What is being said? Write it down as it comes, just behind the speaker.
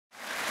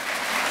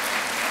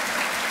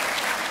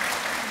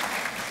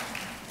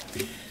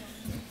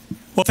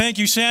Well, thank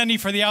you, Sandy,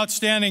 for the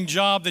outstanding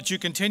job that you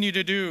continue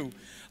to do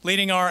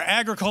leading our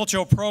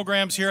agricultural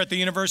programs here at the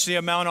University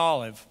of Mount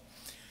Olive.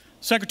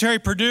 Secretary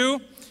Perdue,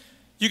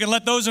 you can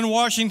let those in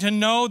Washington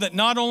know that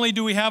not only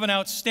do we have an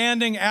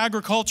outstanding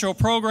agricultural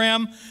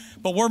program,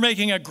 but we're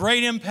making a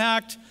great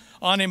impact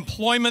on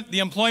the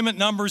employment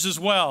numbers as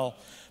well,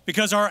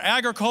 because our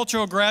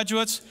agricultural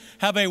graduates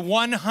have a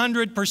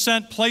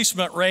 100%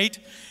 placement rate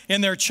in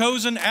their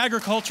chosen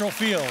agricultural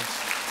fields.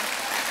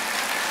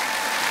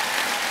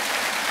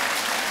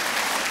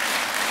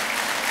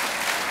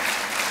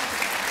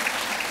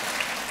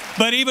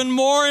 But even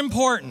more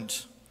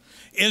important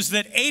is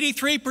that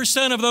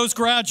 83% of those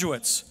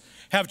graduates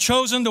have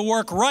chosen to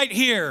work right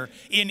here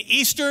in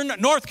Eastern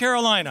North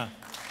Carolina.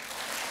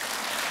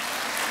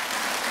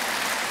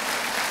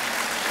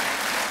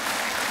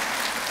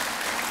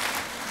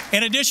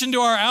 In addition to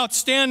our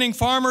outstanding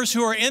farmers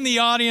who are in the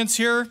audience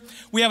here,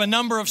 we have a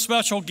number of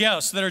special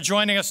guests that are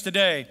joining us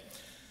today.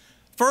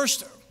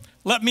 First,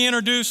 let me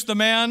introduce the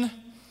man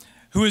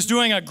who is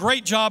doing a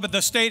great job at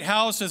the State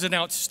House as an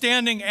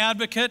outstanding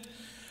advocate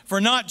for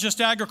not just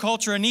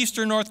agriculture in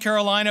Eastern North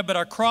Carolina, but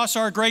across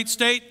our great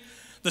state,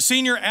 the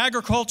Senior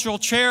Agricultural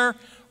Chair,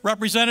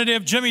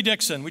 Representative Jimmy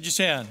Dixon. Would you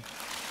stand?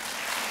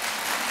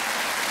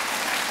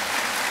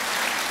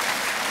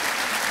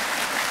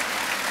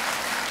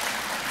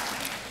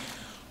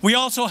 We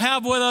also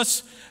have with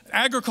us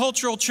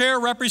Agricultural Chair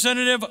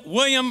Representative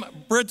William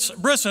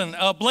Brisson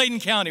of Bladen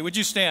County. Would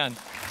you stand?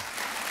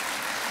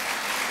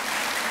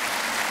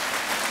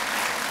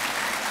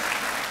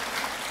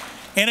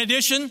 In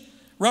addition,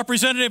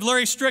 Representative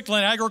Larry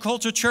Strickland,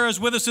 Agriculture Chair, is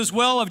with us as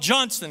well of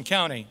Johnston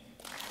County.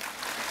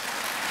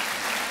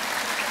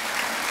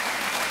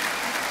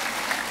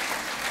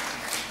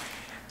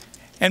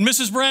 And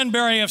Mrs.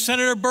 Branberry of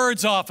Senator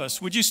Byrd's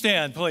office. Would you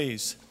stand,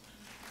 please?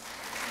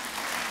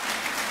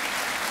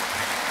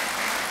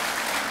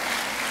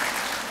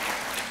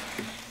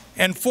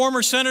 And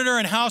former Senator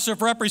and House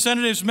of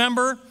Representatives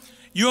member,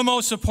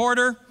 UMO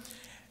supporter,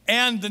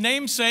 and the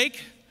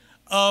namesake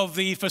of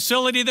the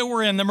facility that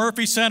we're in, the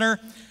Murphy Center,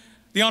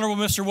 the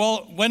Honorable Mr.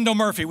 Wendell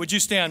Murphy. Would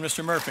you stand,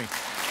 Mr. Murphy?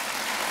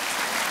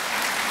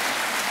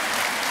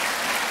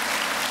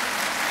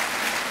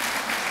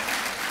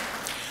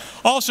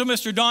 Also,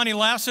 Mr. Donnie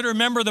Lassiter,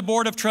 member of the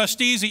Board of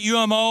Trustees at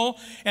UMO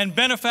and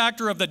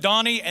benefactor of the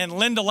Donnie and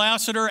Linda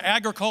Lassiter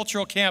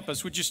Agricultural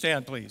Campus. Would you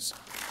stand, please?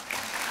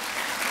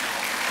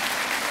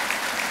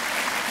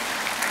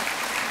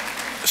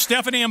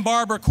 Stephanie and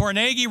Barbara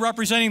Cornegi,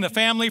 representing the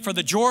family for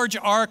the George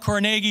R.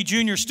 Cornegi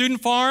Jr.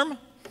 Student Farm.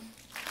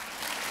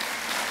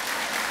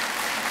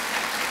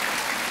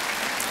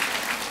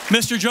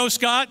 Mr. Joe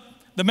Scott,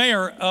 the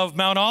mayor of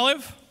Mount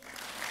Olive.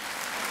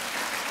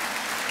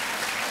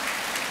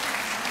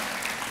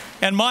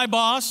 And my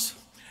boss,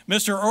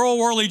 Mr. Earl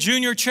Worley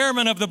Jr.,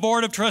 chairman of the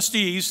Board of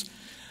Trustees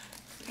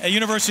at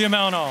University of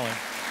Mount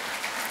Olive.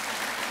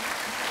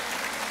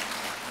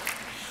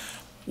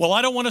 Well,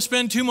 I don't want to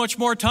spend too much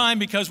more time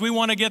because we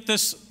want to get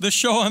this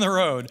show on the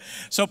road.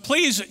 So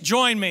please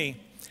join me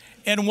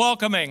in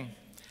welcoming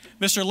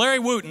Mr. Larry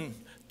Wooten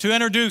to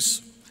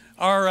introduce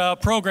our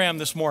program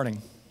this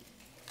morning.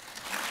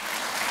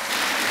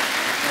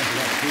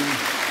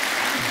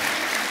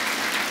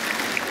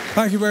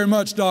 Thank you very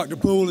much, Dr.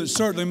 Poole. It's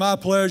certainly my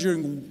pleasure.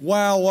 And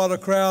wow, what a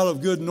crowd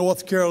of good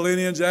North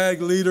Carolinians,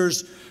 ag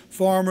leaders,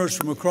 farmers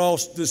from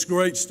across this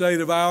great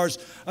state of ours.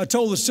 I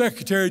told the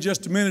Secretary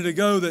just a minute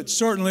ago that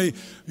certainly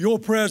your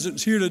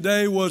presence here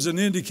today was an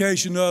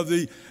indication of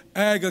the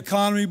ag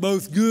economy,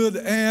 both good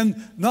and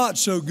not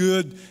so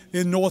good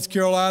in North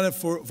Carolina.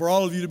 For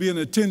all of you to be in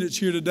attendance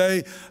here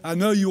today, I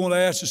know you want to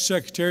ask the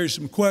Secretary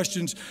some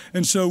questions,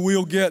 and so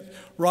we'll get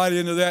right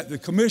into that. The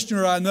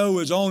Commissioner, I know,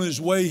 is on his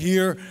way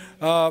here.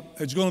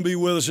 Is going to be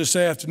with us this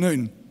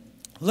afternoon.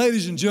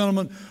 Ladies and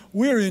gentlemen,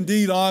 we're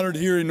indeed honored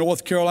here in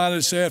North Carolina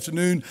this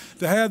afternoon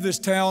to have this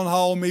town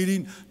hall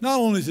meeting, not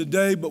only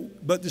today,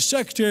 but the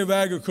Secretary of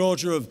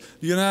Agriculture of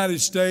the United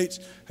States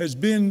has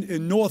been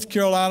in North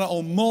Carolina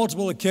on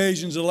multiple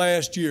occasions the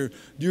last year,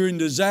 during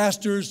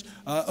disasters,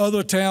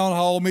 other town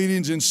hall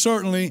meetings, and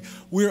certainly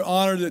we're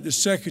honored that the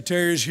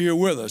Secretary is here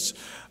with us.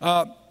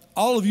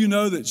 All of you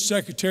know that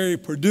Secretary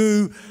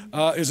Perdue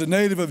is a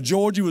native of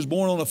Georgia. He was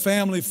born on a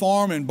family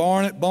farm in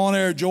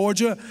Bonaire,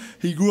 Georgia.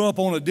 He grew up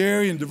on a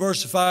dairy and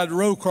diversified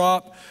row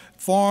crop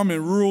farm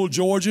in rural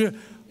Georgia.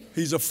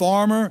 He's a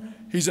farmer.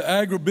 He's an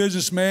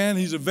agribusinessman.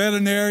 He's a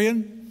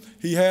veterinarian.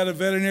 He had a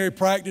veterinary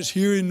practice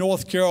here in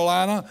North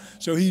Carolina,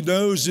 so he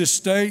knows this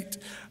state.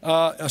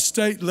 A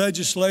state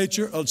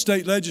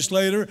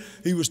legislator.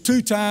 He was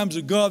 2 times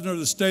the governor of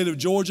the state of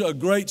Georgia, a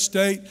great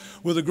state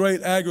with a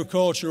great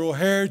agricultural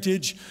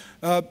heritage.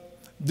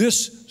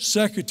 This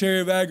Secretary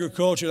of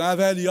Agriculture, and I've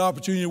had the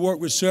opportunity to work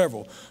with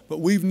several,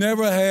 but we've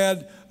never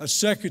had a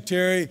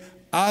secretary,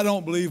 I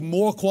don't believe,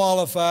 more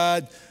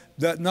qualified,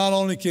 that not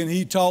only can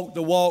he talk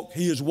the walk,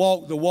 he has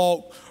walked the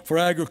walk for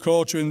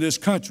agriculture in this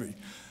country.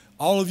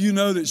 All of you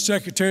know that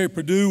Secretary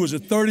Perdue was the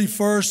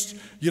 31st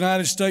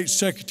United States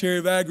Secretary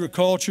of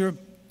Agriculture.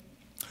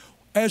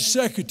 As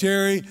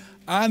Secretary,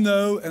 I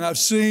know and I've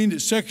seen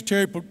that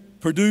Secretary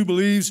Perdue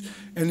believes,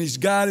 and he's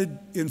guided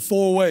in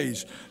 4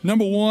 ways.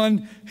 Number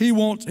one, he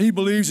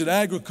believes that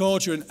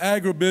agriculture and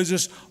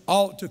agribusiness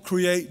ought to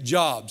create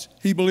jobs.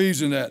 He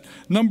believes in that.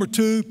 Number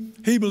two,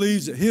 he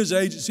believes that his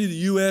agency,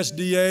 the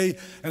USDA,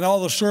 and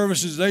all the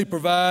services they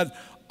provide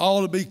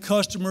ought to be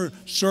customer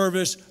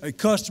service, a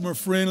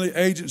customer-friendly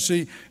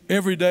agency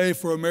every day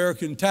for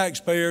American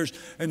taxpayers,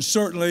 and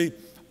certainly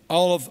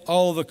all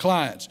of the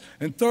clients.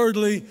 And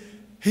thirdly,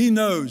 he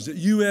knows that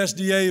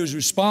USDA is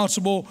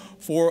responsible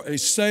for a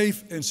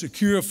safe and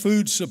secure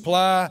food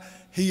supply.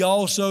 He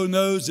also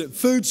knows that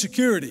food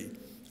security,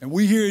 and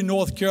we here in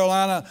North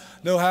Carolina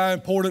know how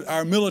important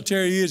our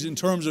military is in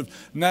terms of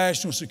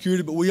national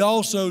security, but we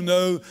also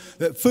know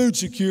that food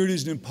security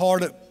is an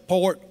important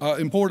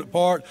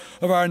part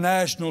of our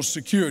national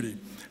security.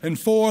 And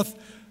fourth,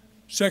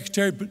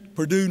 Secretary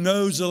Perdue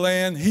knows the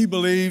land. He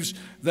believes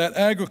that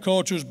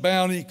agriculture's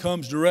bounty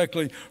comes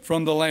directly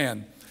from the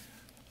land.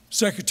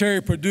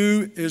 Secretary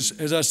Perdue is,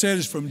 as I said,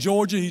 is from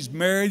Georgia. He's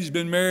married. He's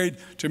been married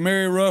to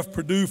Mary Ruff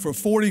Perdue for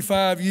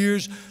 45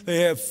 years.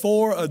 They have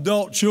 4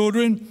 adult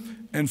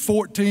children and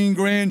 14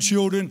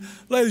 grandchildren.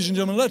 Ladies and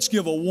gentlemen, let's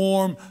give a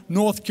warm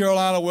North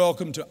Carolina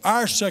welcome to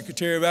our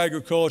Secretary of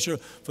Agriculture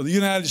for the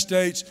United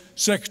States,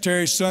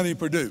 Secretary Sonny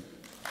Perdue.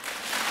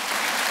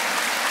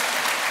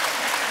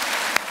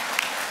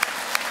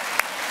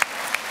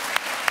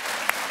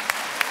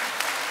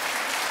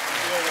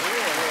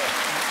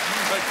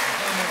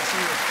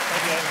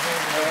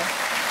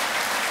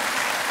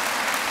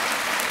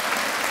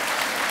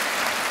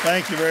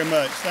 Thank you very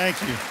much.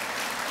 Thank you.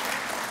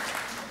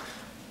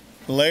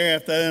 Larry,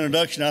 after that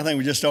introduction, I think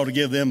we just ought to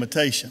give the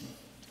invitation.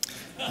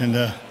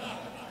 And,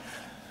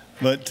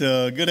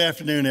 good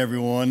afternoon,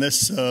 everyone.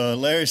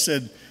 Larry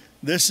said,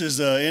 this is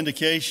an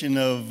indication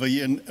of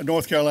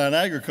North Carolina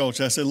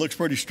agriculture. I said, it looks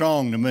pretty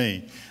strong to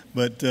me.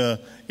 But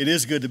it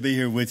is good to be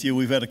here with you.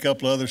 We've had a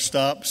couple of other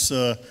stops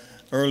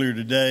earlier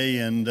today,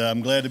 and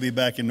I'm glad to be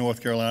back in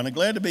North Carolina.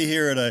 Glad to be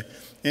here at a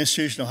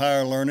Institutional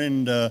Higher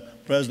Learning.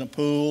 President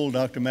Poole,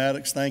 Dr.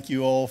 Maddox, thank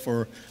you all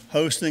for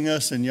hosting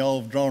us, and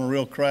y'all have drawn a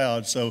real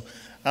crowd. So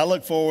I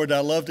look forward. I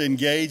love to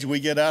engage. We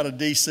get out of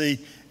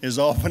D.C. as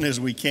often as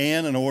we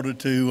can in order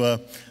to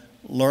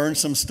learn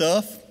some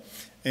stuff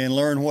and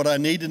learn what I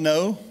need to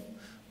know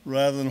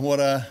rather than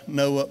what I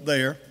know up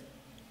there.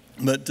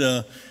 But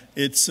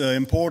it's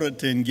important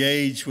to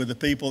engage with the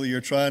people that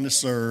you're trying to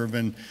serve,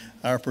 and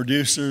our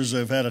producers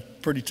have had a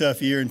pretty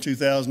tough year in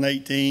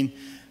 2018.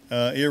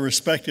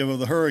 Irrespective of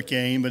the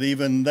hurricane, but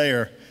even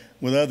there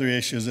with other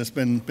issues, it's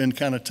been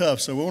kind of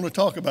tough. So we want to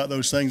talk about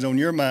those things on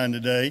your mind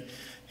today,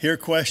 hear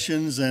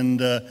questions, and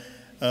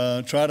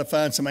try to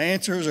find some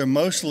answers, or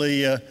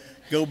mostly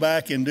go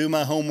back and do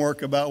my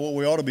homework about what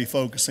we ought to be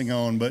focusing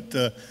on. But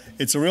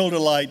it's a real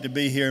delight to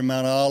be here in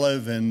Mount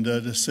Olive and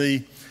to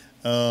see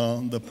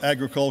the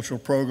agricultural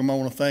program. I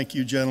want to thank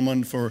you,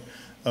 gentlemen, for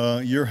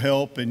your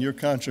help and your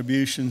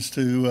contributions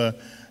to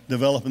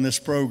developing this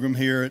program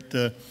here at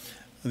the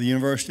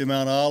University of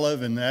Mount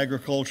Olive and the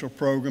agricultural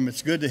program.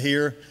 It's good to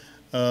hear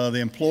the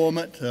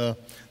employment.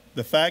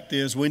 The fact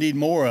is we need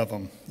more of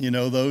them. You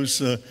know, those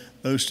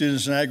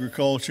students in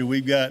agriculture,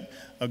 we've got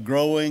a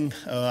growing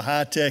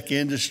high-tech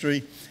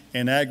industry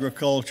in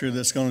agriculture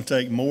that's going to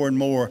take more and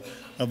more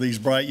of these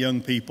bright young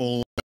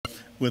people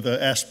with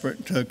an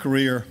aspirant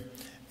career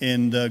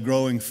in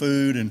growing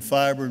food and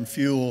fiber and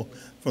fuel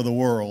for the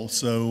world.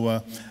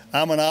 So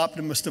I'm an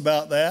optimist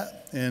about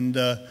that. And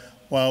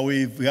while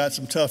we've got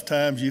some tough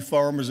times, you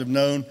farmers have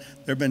known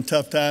there have been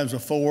tough times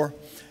before.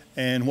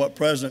 And what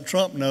President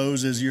Trump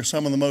knows is you're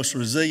some of the most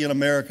resilient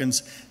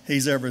Americans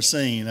he's ever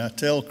seen. I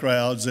tell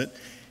crowds that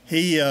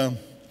he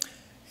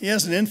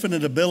has an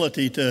infinite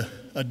ability to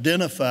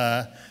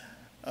identify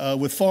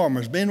with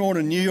farmers. Being born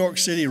in New York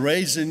City,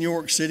 raised in New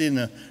York City in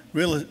the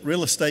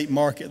real estate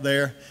market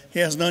there, he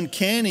has an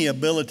uncanny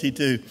ability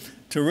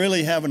to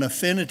really have an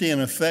affinity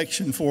and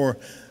affection for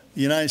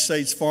the United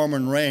States farmer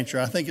and rancher.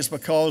 I think it's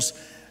because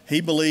he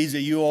believes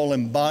that you all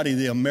embody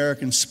the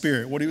American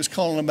spirit, what he was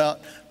calling about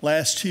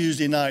last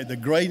Tuesday night, the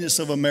greatness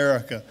of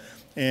America.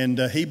 And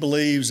he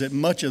believes that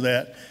much of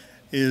that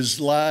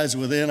lies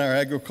within our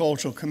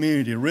agricultural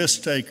community,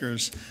 risk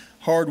takers,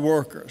 hard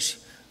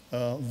workers,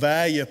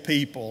 value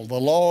people, the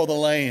law of the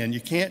land.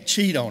 You can't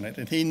cheat on it,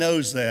 and he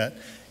knows that.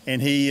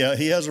 And he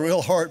has a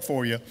real heart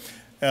for you.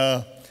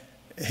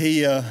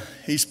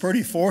 He's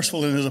pretty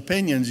forceful in his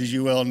opinions, as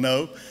you well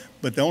know.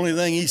 But the only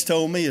thing he's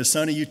told me is,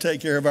 Sonny, you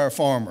take care of our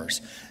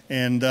farmers.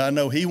 And I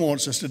know he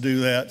wants us to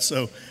do that.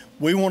 So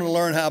we want to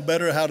learn how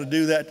to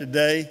do that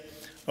today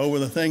over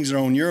the things that are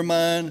on your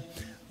mind.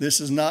 This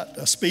is not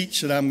a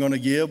speech that I'm going to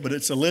give, but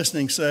it's a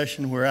listening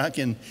session where I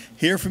can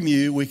hear from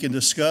you. We can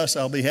discuss.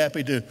 I'll be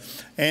happy to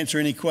answer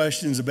any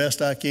questions the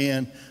best I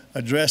can,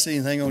 address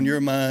anything on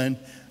your mind.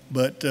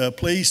 But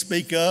please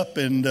speak up,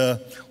 and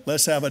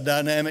let's have a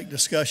dynamic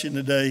discussion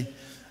today.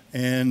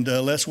 And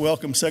let's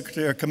welcome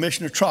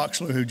Commissioner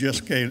Troxler, who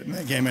just came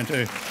in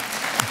too.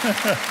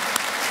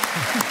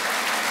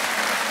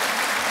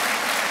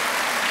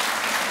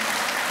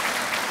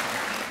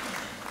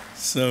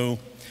 So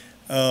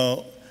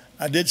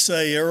I did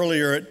say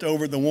earlier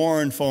over at the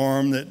Warren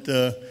Farm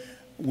that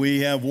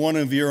we have one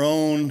of your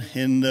own,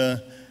 and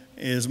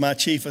is my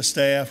chief of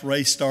staff,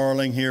 Ray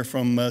Starling, here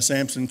from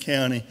Sampson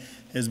County.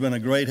 Has been a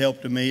great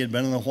help to me. Had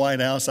been in the White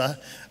House. I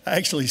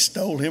actually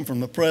stole him from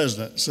the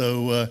president,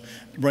 so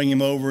to bring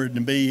him over to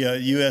be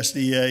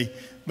USDA.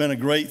 Been a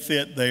great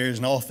fit there. He's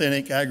an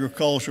authentic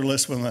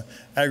agriculturalist from an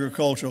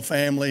agricultural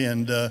family,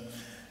 and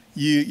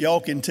y'all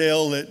can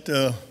tell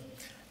that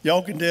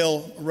y'all can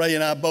tell Ray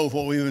and I both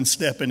what we've been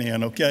stepping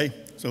in. Okay,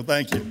 so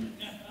thank you.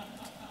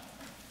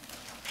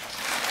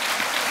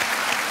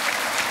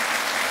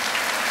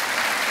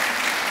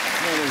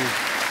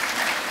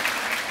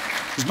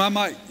 Is my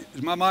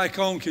mic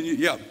on? Can you?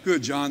 Yeah,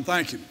 good, John.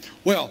 Thank you.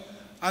 Well,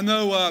 I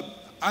know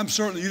I'm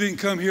certain you didn't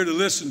come here to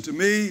listen to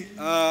me,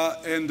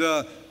 and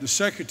the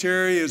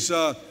secretary is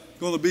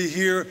going to be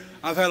here.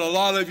 I've had a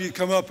lot of you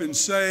come up and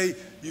say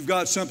you've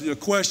got something, a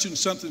question,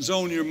 something's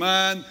on your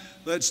mind.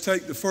 Let's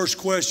take the first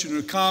question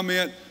or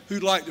comment.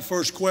 Who'd like the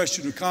first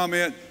question or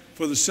comment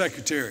for the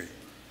secretary?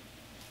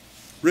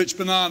 Rich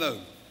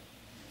Bonanno.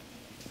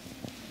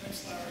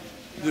 Thanks,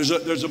 Larry.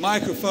 There's a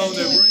microphone.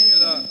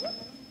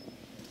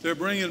 They're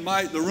bringing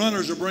mic. The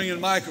runners are bringing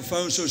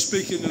microphones, so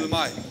speak into the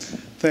mic.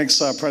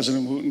 Thanks,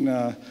 President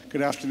Wooten.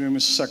 Good afternoon,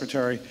 Mr.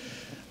 Secretary.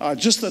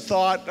 Just a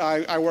thought,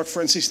 I work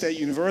for NC State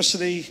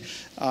University.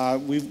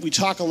 We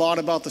talk a lot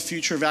about the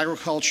future of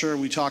agriculture.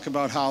 We talk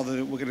about how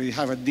we're going to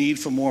have a need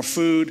for more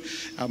food,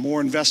 more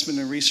investment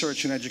in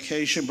research and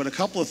education. But a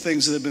couple of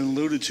things that have been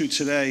alluded to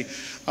today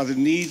are the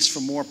needs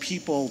for more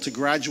people to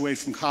graduate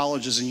from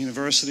colleges and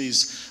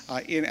universities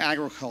in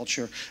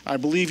agriculture. I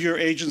believe your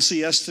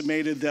agency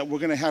estimated that we're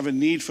going to have a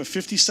need for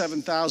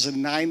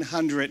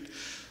 57,900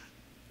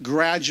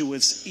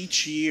 graduates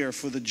each year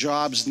for the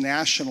jobs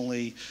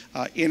nationally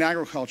in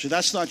agriculture.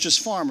 That's not just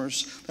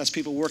farmers. That's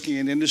people working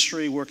in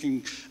industry,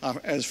 working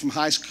as from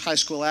high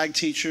school ag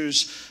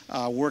teachers,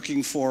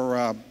 working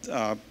for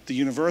the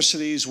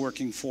universities,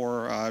 working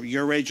for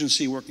your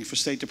agency, working for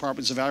state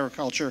departments of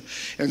agriculture,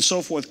 and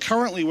so forth.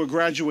 Currently, we're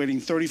graduating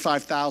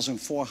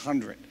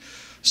 35,400.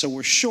 So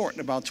we're short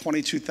about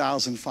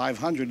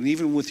 22,500. And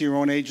even with your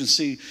own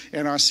agency,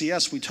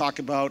 NRCS, we talk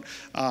about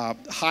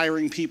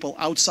hiring people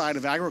outside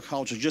of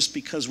agriculture just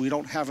because we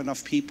don't have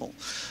enough people.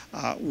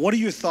 What are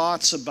your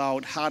thoughts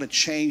about how to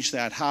change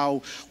that,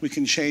 how we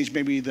can change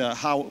maybe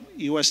how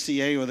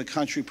USDA or the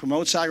country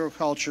promotes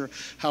agriculture,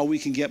 how we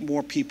can get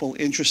more people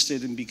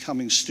interested in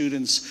becoming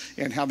students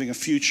and having a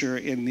future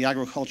in the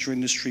agriculture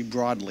industry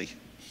broadly?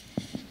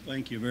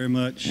 Thank you very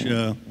much.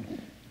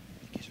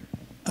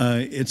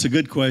 It's a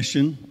good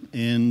question,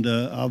 and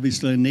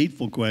obviously a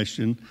needful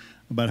question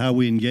about how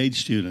we engage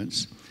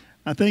students.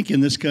 I think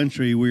in this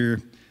country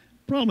we're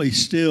probably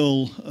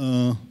still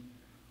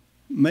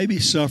maybe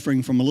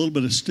suffering from a little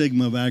bit of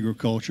stigma of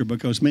agriculture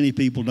because many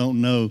people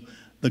don't know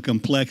the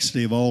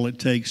complexity of all it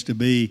takes to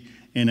be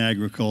in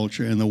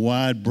agriculture and the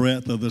wide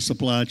breadth of the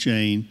supply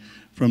chain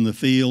from the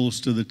fields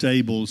to the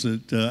tables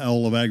at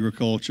all of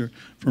agriculture,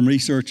 from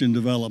research and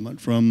development,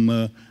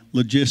 from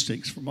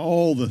logistics, from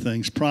all the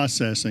things,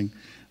 processing.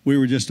 We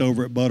were just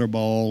over at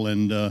Butterball,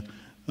 and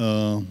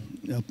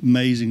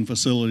amazing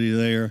facility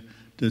there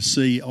to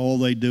see all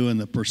they do and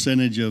the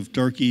percentage of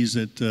turkeys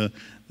that the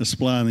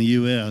supply in the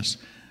U.S.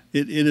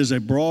 It is a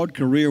broad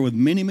career with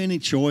many, many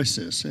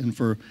choices. And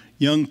for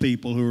young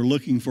people who are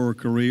looking for a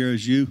career,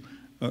 as you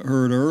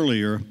heard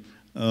earlier,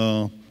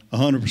 100%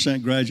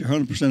 graduate,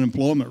 100%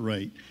 employment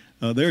rate.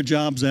 There are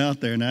jobs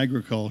out there in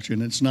agriculture,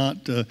 and it's not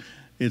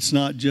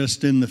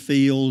just in the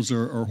fields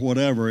or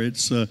whatever.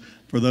 It's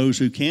for those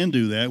who can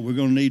do that. We're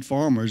going to need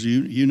farmers.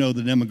 You know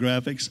the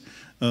demographics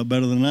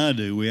better than I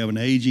do. We have an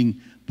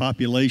aging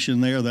population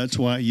there. That's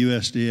why at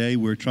USDA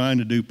we're trying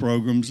to do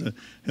programs to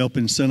help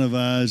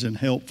incentivize and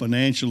help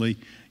financially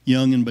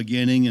young and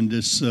beginning and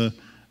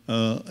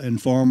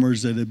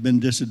farmers that have been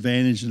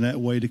disadvantaged in that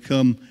way to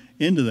come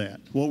into that.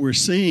 What we're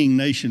seeing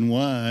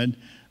nationwide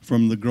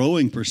from the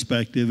growing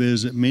perspective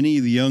is that many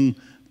of the young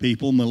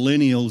people,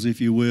 millennials if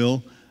you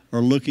will,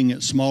 are looking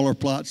at smaller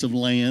plots of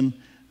land,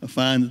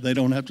 find that they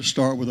don't have to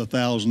start with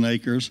 1,000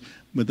 acres,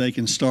 but they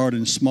can start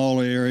in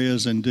smaller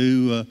areas and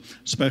do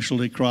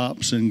specialty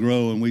crops and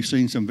grow. And we've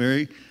seen some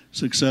very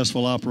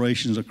successful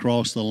operations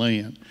across the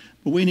land.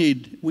 But we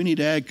need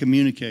ag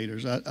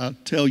communicators. I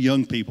tell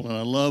young people,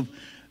 and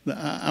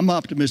I'm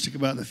optimistic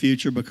about the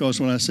future because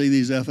when I see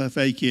these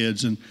FFA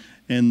kids and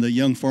the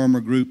young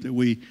farmer group that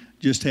we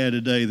just had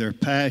today, they're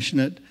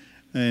passionate,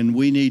 and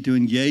we need to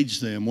engage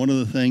them. One of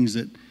the things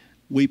that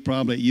we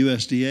probably at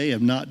USDA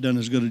have not done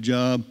as good a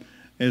job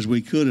as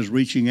we could is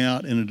reaching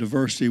out in a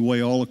diversity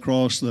way all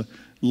across the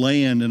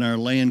land in our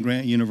land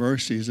grant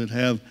universities that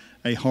have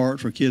a heart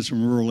for kids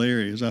from rural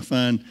areas. I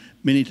find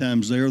many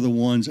times they're the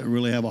ones that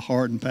really have a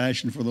heart and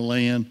passion for the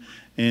land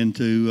and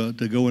to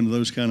go into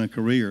those kind of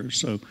careers.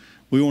 So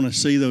we want to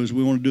see those.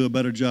 We want to do a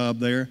better job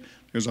there.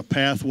 There's a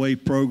pathway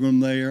program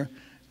there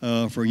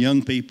for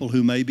young people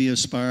who may be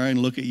aspiring.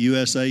 Look at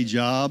USA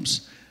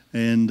Jobs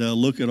and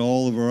look at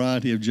all the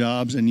variety of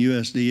jobs in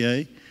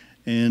USDA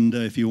and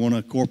if you want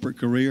a corporate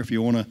career, if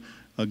you want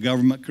a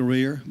government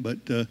career,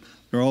 but there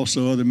are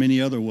also many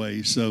other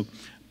ways. So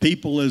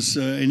people is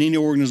in any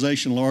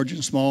organization, large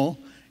and small,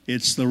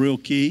 it's the real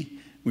key.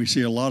 We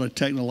see a lot of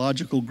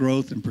technological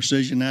growth in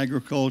precision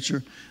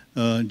agriculture,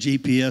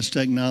 GPS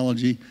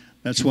technology.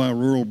 That's why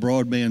rural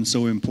broadband is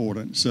so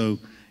important. So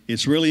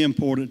it's really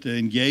important to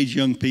engage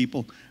young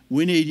people.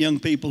 We need young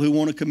people who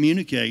want to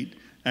communicate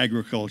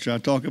agriculture. I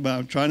talk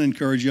about trying to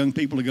encourage young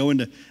people to go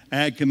into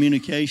ag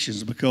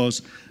communications,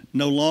 because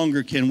no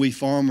longer can we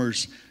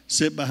farmers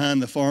sit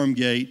behind the farm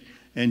gate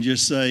and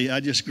just say, I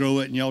just grow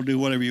it and y'all do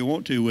whatever you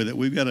want to with it.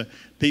 We've got to,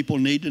 people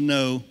need to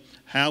know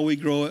how we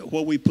grow it,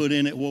 what we put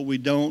in it, what we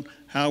don't,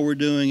 how we're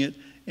doing it,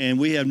 and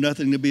we have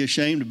nothing to be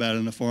ashamed about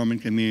in the farming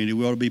community.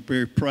 We ought to be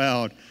very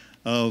proud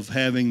of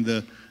having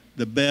the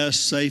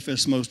best,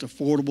 safest, most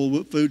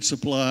affordable food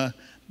supply,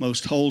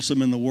 most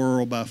wholesome in the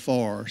world by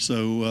far.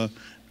 So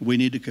we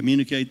need to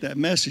communicate that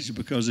message,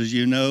 because as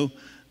you know,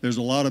 there's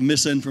a lot of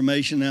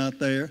misinformation out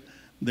there.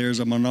 There's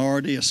a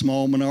minority, a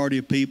small minority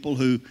of people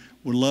who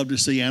would love to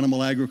see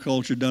animal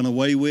agriculture done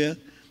away with,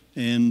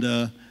 and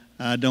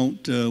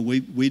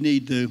we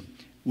need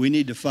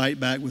to fight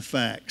back with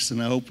facts,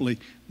 and hopefully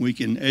we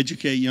can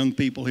educate young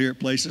people here at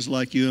places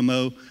like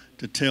UMO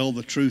to tell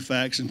the true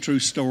facts and true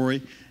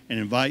story, and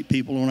invite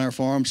people on our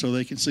farm so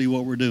they can see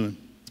what we're doing.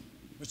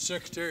 Mr.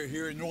 Secretary,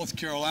 here in North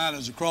Carolina,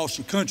 as across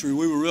the country,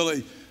 we were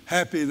really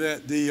happy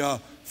that the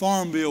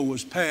Farm Bill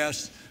was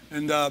passed,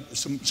 and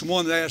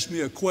someone asked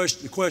me a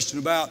question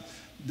about,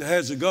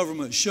 has the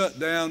government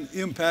shutdown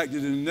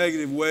impacted in a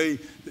negative way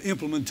the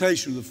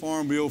implementation of the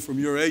Farm Bill from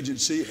your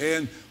agency,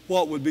 and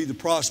what would be the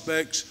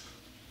prospects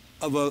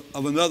of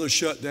another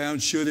shutdown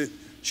should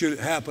it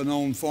happen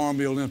on Farm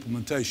Bill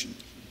implementation?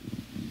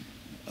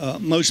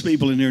 Most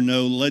people in here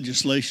know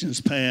legislation is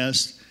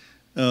passed,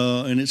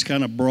 and it's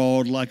kind of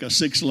broad like a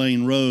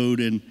 6-lane road,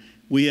 and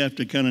we have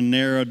to kind of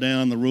narrow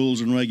down the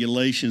rules and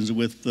regulations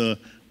with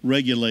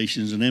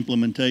regulations and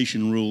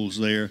implementation rules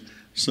there,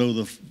 so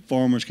the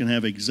farmers can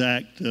have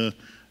exact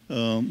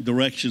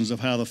directions of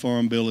how the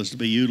Farm Bill is to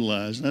be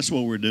utilized. And that's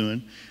what we're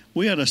doing.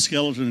 We had a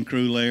skeleton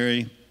crew,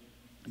 Larry,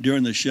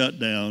 during the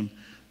shutdown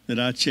that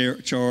I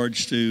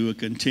charged to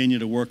continue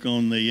to work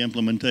on the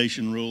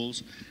implementation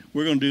rules.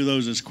 We're going to do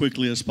those as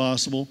quickly as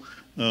possible.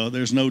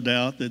 There's no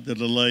doubt that the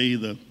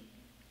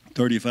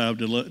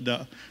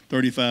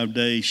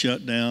 35-day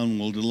shutdown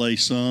will delay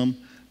some,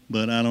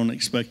 but I don't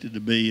expect it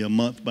to be a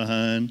month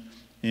behind,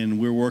 and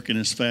we're working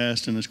as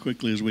fast and as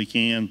quickly as we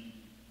can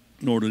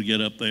in order to get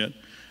up that.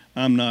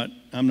 I'm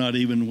not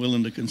even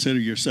willing to consider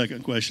your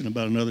second question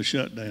about another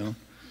shutdown.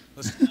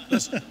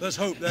 Let's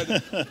hope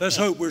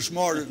we're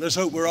smarter. Let's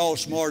hope we're all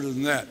smarter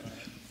than that.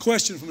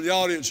 Question from the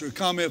audience or a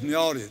comment from the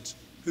audience.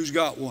 Who's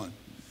got one?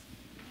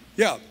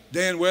 Yeah,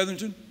 Dan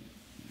Weatherington.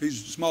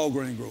 He's small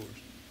grain growers.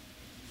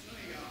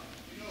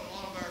 You know, a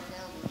lot of our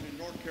farmers in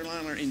North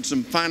Carolina are in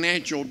some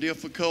financial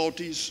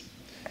difficulties.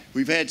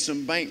 We've had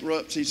some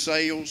bankruptcy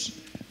sales.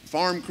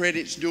 Farm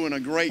Credit's doing a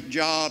great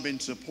job in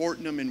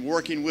supporting them and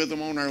working with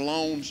them on our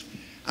loans.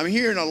 I'm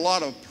hearing a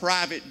lot of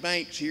private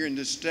banks here in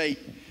the state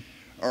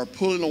are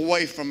pulling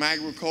away from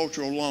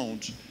agricultural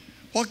loans.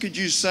 What could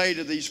you say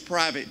to these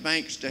private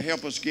banks to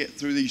help us get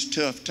through these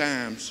tough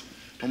times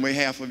on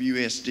behalf of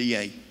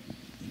USDA?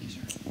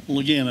 Well,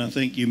 again, I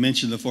think you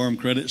mentioned the farm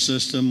credit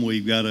system.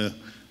 We've got a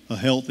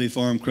healthy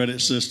farm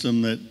credit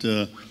system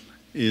that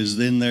is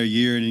in there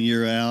year in and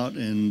year out,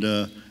 and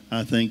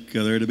I think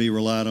they're to be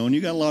relied on.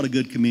 You got a lot of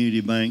good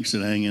community banks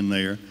that hang in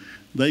there.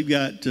 They've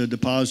got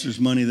depositors'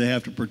 money they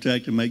have to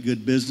protect and make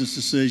good business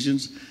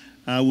decisions.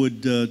 I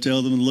would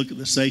tell them to look at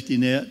the safety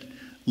net,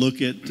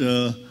 look at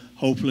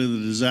hopefully the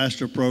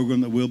disaster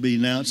program that we'll be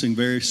announcing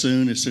very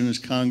soon as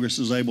Congress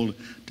is able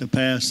to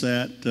pass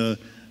that.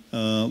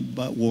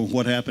 But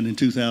what happened in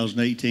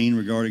 2018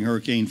 regarding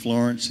Hurricane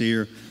Florence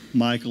here,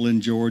 Michael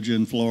in Georgia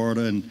and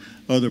Florida and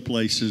other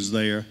places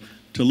there,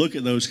 to look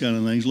at those kind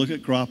of things, look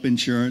at crop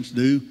insurance,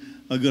 do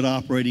a good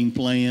operating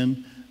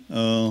plan.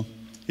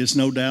 It's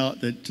no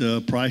doubt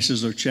that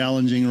prices are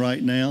challenging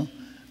right now,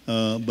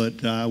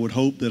 but I would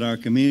hope that our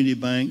community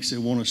banks that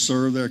want to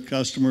serve their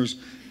customers,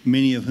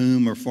 many of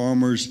whom are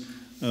farmers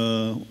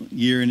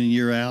year in and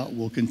year out,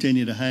 will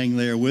continue to hang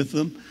there with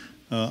them.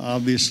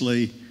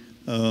 Obviously,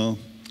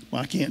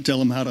 I can't tell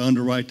them how to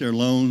underwrite their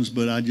loans,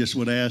 but I just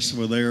would ask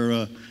for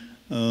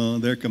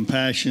their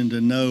compassion to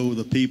know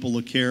the people,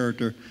 the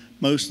character.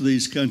 Most of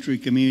these country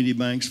community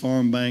banks,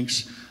 farm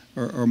banks,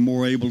 are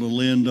more able to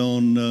lend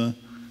on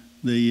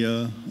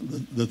the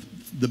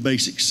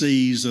basic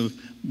C's of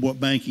what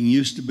banking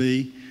used to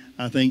be.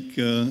 I think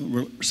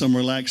some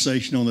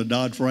relaxation on the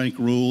Dodd-Frank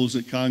rules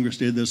that Congress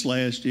did this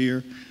last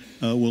year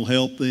will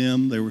help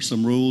them. There were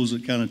some rules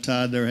that kind of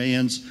tied their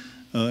hands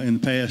in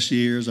the past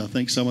years. I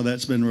think some of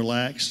that's been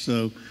relaxed.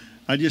 So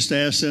I just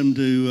ask them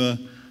to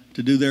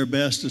do their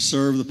best to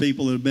serve the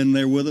people that have been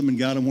there with them and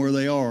got them where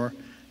they are.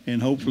 And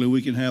hopefully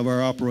we can have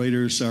our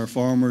operators, our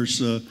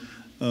farmers,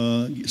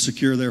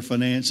 secure their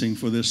financing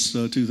for this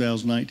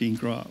 2019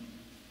 crop.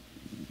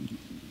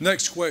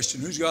 Next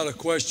question. Who's got a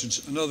question?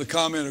 Another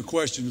comment or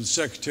question to the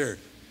Secretary?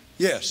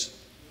 Yes,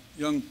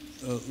 young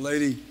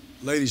lady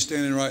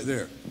standing right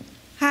there.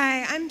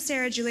 Hi, I'm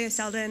Sarah Julia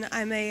Selden.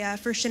 I'm a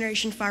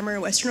first-generation farmer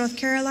in Western North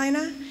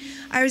Carolina.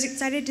 I was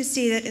excited to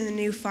see that in the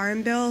new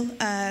Farm Bill,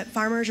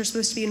 farmers are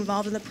supposed to be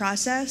involved in the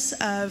process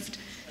of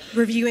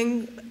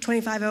reviewing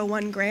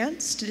 2501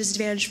 grants to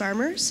disadvantaged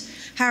farmers.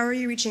 How are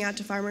you reaching out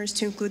to farmers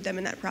to include them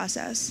in that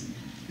process?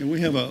 And we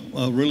have a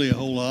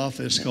whole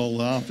office called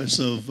the Office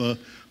of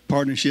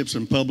Partnerships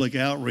and Public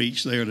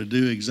Outreach there to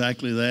do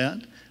exactly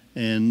that.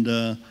 And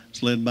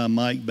it's led by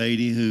Mike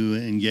Beatty, who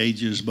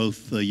engages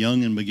both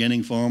young and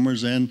beginning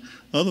farmers and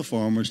other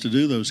farmers to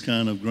do those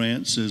kind of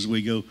grants as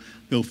we go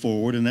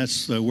forward. And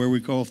that's where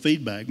we call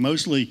feedback.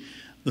 Mostly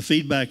the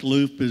feedback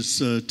loop is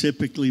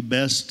typically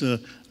best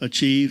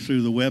achieved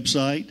through the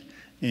website.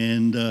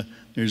 And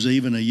there's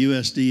even a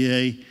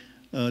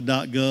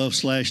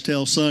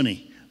USDA.gov/Tell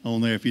Sonny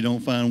on there. If you don't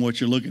find what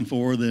you're looking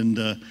for,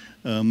 then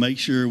make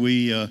sure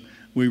we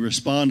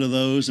respond to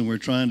those, and we're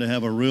trying to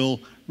have a real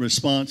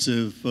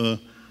responsive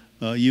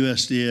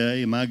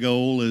USDA. And my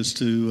goal is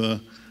to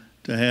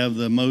have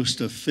the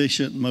most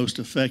efficient, most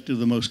effective,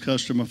 the most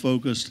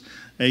customer-focused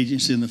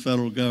agency in the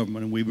federal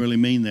government, and we really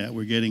mean that.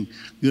 We're getting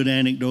good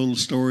anecdotal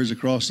stories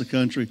across the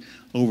country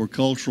over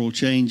cultural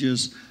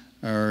changes.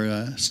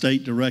 Our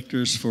state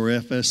directors for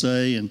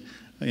FSA and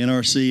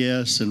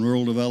NRCS and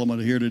rural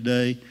development are here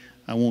today.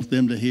 I want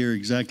them to hear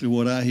exactly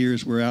what I hear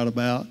as we're out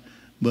about.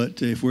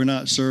 But if we're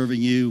not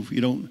serving you, if you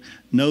don't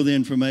know the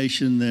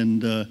information,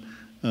 then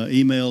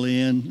email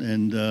in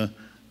and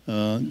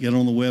get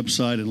on the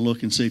website and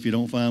look and see if you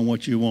don't find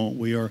what you want.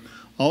 We are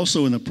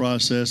also in the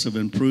process of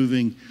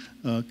improving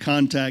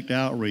contact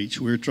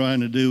outreach. We're trying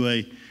to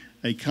do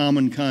a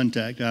common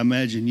contact. I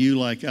imagine you,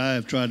 like I,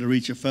 have tried to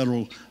reach a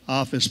federal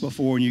office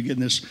before, and you get in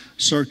this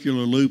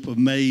circular loop of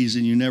maze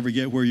and you never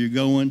get where you're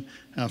going.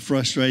 How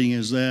frustrating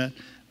is that?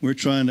 We're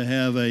trying to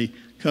have a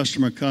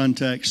customer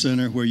contact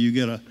center where you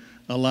get a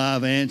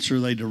live answer.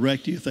 They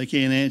direct you. If they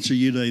can't answer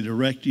you, they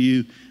direct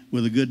you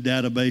with a good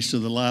database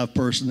of the live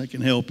person that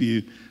can help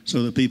you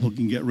so that people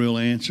can get real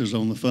answers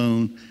on the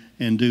phone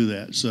and do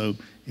that. So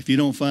if you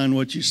don't find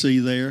what you see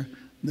there,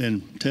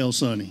 then tell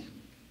Sonny.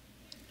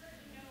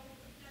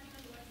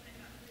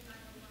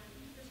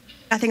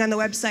 Nothing on the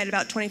website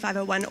about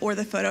 2501 or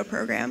the photo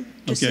program,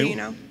 just so you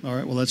know. All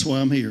right, well, that's why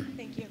I'm here.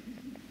 Thank you.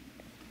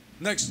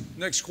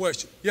 Next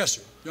question. Yes,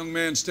 sir. Young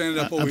man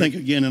standing up over I think,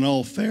 again, in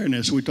all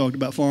fairness, we talked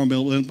about Farm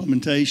Bill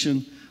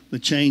implementation. The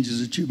changes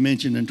that you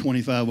mentioned in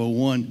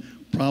 2501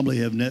 probably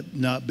have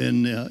not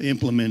been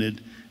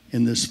implemented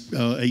in this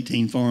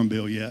 18 Farm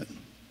Bill yet.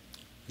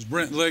 It's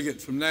Brent Liggett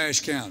from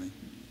Nash County.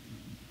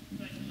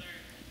 Thank you,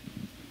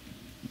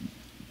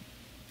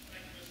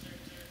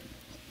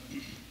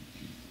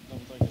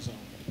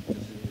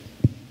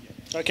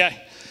 Larry. Okay.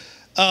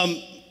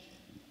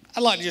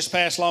 I'd like to just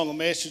pass along a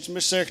message.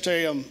 Mr.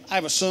 Secretary, I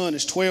have a son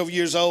that's 12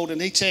 years old,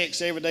 and he texts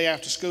every day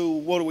after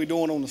school, what are we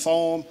doing on the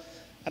farm?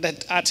 I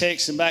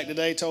texted him back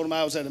today, told him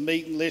I was at a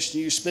meeting listening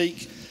to you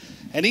speak,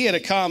 and he had a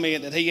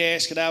comment that he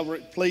asked that I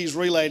would please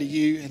relay to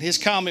you, and his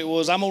comment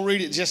was, I'm going to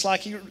read it just like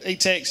he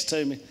texted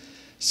to me. It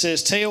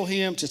says, tell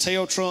him to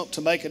tell Trump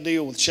to make a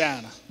deal with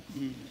China.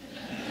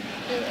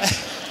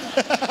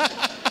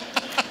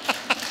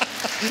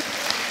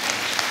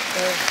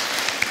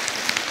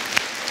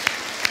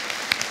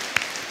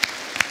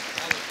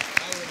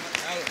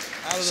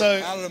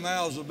 Out of the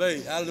mouths of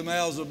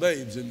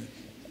babes, isn't it?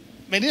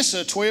 I mean, this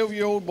is a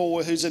 12-year-old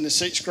boy who's in the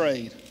 6th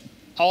grade.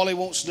 All he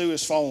wants to do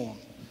is farm.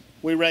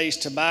 We raise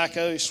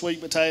tobacco, sweet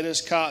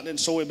potatoes, cotton, and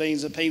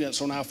soybeans and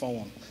peanuts on our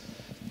farm.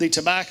 The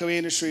tobacco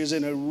industry is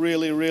in a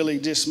really, really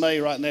dismay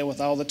right now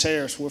with all the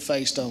tariffs we're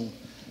faced on.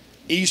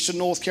 Eastern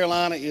North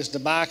Carolina is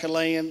tobacco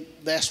land.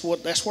 That's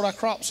what our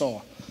crops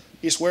are.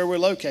 It's where we're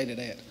located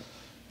at.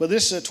 But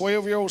this is a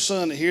 12-year-old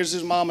son that hears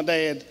his mom and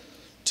dad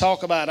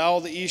talk about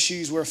all the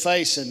issues we're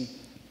facing.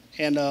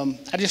 And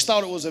I just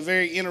thought it was a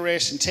very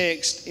interesting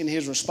text in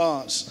his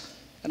response.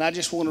 And I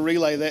just want to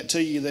relay that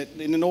to you, that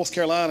in North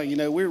Carolina, you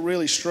know, we're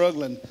really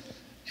struggling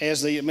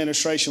as the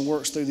administration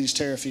works through these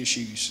tariff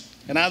issues.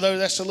 And I know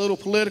that's a little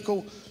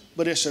political,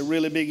 but it's a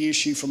really big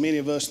issue for many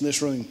of us in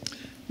this room.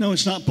 No,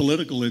 it's not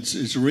political.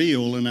 It's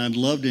real, and I'd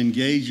love to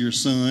engage your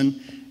son.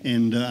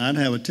 And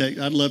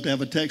I'd love to have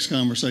a text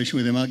conversation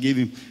with him. I'll give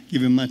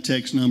him my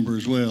text number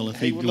as well if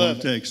he'd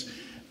want to text.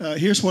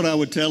 Here's what I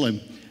would tell him.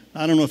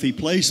 I don't know if he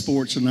plays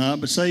sports or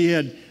not, but say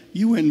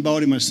you went and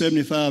bought him a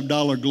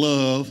 $75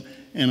 glove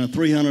and a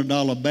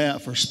 $300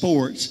 bat for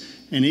sports,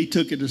 and he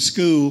took it to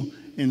school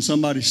and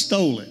somebody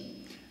stole it.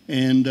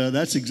 And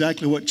that's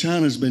exactly what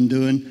China's been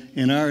doing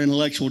in our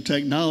intellectual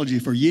technology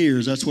for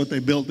years. That's what they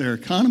built their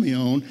economy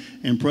on,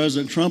 and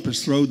President Trump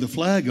has thrown the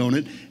flag on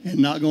it and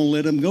not going to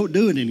let them go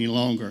do it any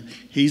longer.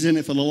 He's in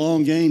it for the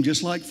long game,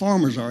 just like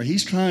farmers are.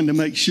 He's trying to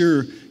make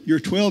sure your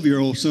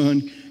 12-year-old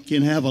son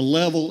can have a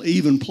level,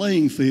 even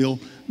playing field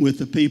with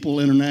the people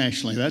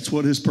internationally. That's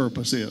what his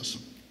purpose is.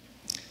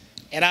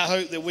 And I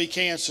hope that we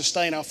can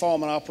sustain our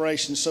farming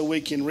operations so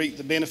we can reap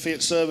the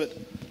benefits of it.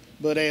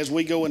 But as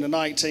we go into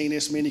 19,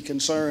 there's many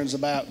concerns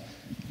about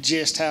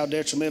just how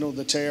detrimental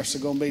the tariffs are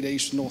going to be to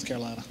Eastern North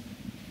Carolina.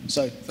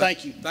 So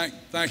thank you.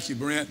 Thank you,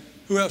 Brent.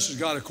 Who else has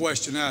got a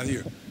question out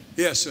here?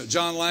 Yes,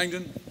 John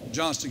Langdon,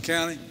 Johnston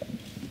County.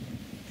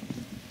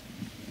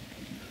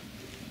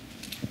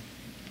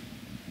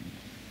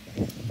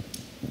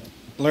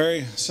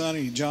 Larry,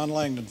 Sonny, John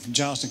Langdon from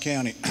Johnston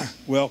County.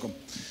 Welcome.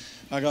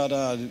 I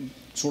got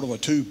sort of a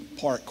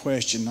two-part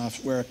question. I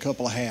wear a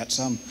couple of hats.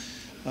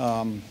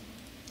 I'm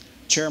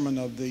chairman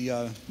of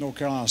the North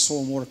Carolina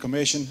Soil and Water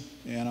Commission,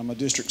 and I'm a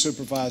district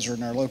supervisor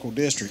in our local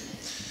district.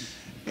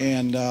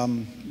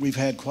 And we've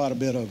had quite a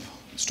bit of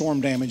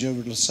storm damage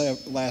over the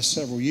last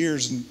several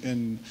years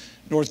in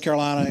North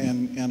Carolina,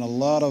 and a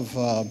lot of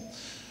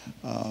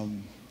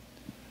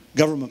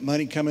government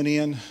money coming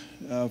in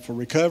for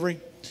recovery.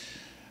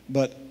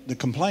 But the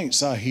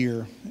complaints I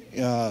hear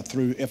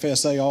through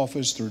FSA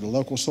office, through the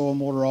local soil and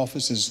water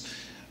office, is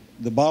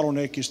the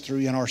bottleneck is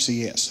through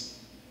NRCS.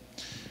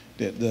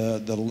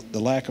 The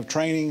lack of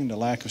training, the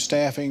lack of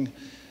staffing.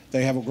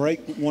 They have a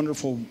great,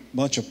 wonderful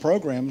bunch of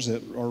programs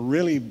that are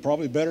really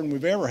probably better than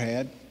we've ever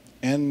had,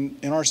 and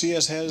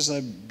NRCS has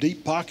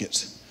deep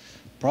pockets.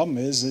 Problem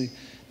is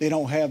they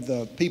don't have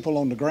the people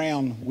on the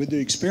ground with the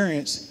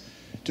experience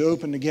to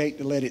open the gate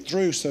to let it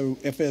through, so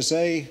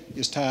FSA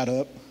is tied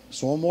up.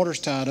 Soil and water's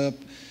tied up,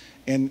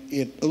 and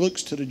it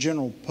looks to the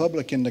general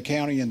public in the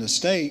county and the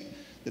state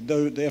that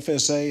the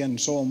FSA and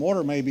soil and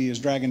water maybe is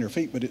dragging their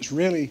feet, but it's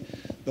really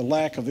the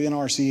lack of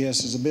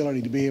NRCS's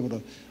ability to be able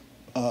to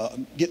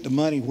get the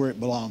money where it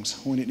belongs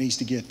when it needs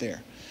to get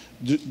there.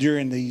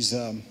 During these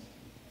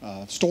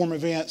storm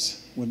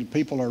events, when the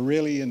people are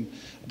really in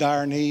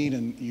dire need,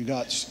 and you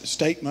got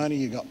state money,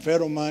 you got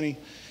federal money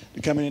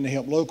to come in to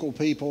help local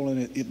people,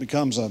 and it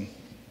becomes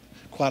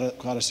quite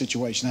a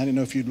situation. I didn't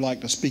know if you'd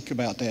like to speak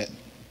about that.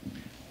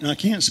 I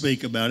can't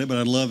speak about it, but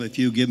I'd love if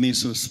you give me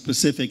some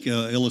specific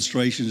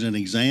illustrations and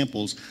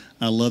examples.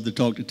 I'd love to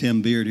talk to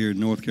Tim Beard here in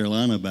North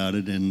Carolina about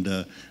it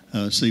and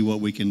see what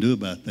we can do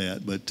about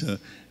that. But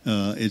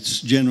it's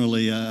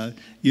generally,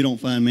 you don't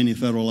find many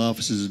federal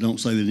offices that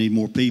don't say they need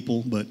more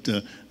people, but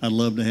I'd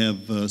love to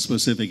have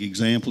specific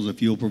examples.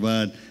 If you'll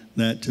provide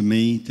that to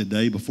me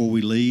today before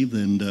we leave,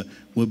 then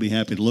we'll be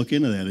happy to look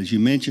into that. As you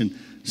mentioned,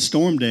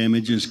 storm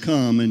damage has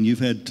come, and you've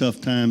had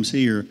tough times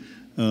here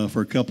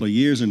for a couple of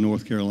years in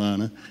North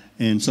Carolina,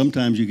 and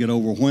sometimes you get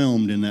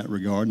overwhelmed in that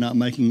regard, not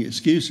making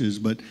excuses,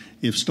 but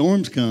if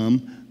storms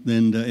come,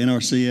 then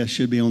NRCS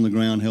should be on the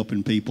ground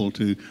helping people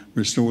to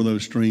restore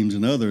those streams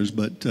and others,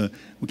 but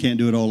we can't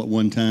do it all at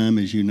one time,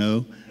 as you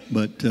know,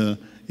 but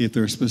if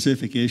there are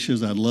specific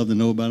issues, I'd love to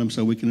know about them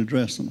so we can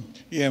address them.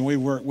 Yeah, and we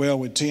work well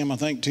with Tim. I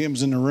think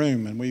Tim's in the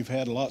room, and we've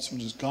had lots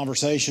of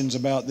conversations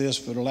about this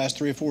for the last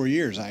 3 or 4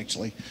 years,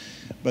 actually.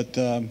 But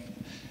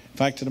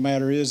fact of the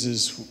matter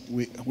is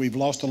we've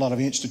lost a lot of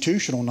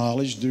institutional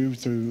knowledge due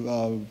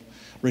through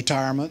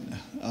retirement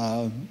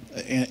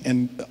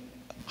and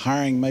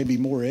hiring maybe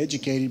more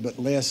educated but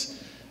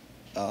less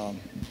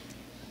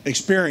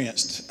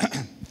experienced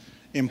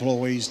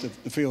employees to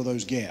fill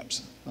those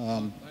gaps.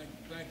 Thank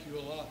you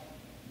a lot.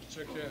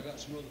 Secretary, I got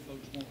some other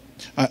folks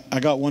more. I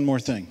got one more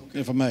thing,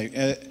 okay, if I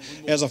may.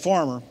 As a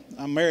farmer,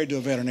 I'm married to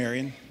a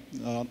veterinarian,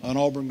 an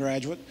Auburn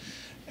graduate,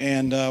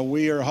 and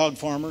we are hog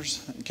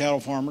farmers, cattle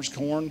farmers,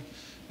 corn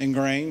and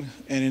grain.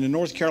 And in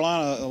North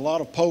Carolina, a lot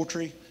of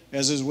poultry,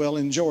 as is well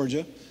in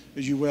Georgia,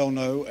 as you well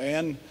know.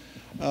 And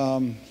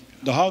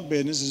the hog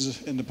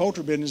business and the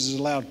poultry business has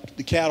allowed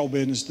the cattle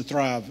business to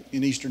thrive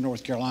in eastern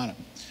North Carolina.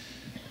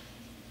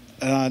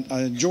 And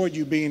I enjoyed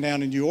you being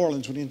down in New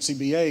Orleans with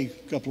NCBA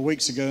a couple of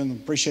weeks ago, and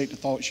appreciate the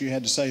thoughts you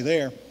had to say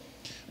there.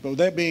 But with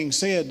that being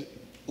said,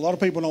 a lot of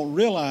people don't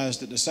realize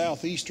that the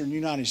southeastern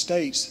United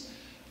States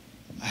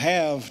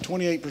have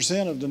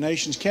 28% of the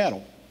nation's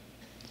cattle.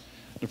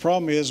 The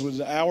problem is with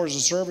the hours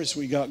of service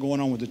we got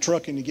going on with the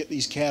trucking to get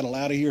these cattle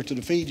out of here to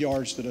the feed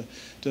yards to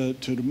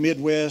the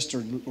Midwest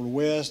or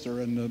West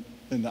or in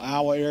the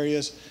Iowa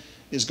areas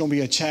is going to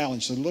be a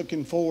challenge. So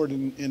looking forward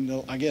in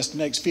the, I guess the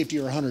next 50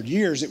 or 100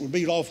 years, it would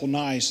be awful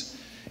nice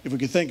if we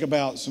could think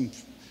about some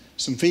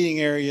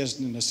feeding areas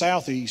in the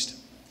southeast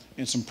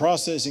and some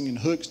processing and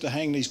hooks to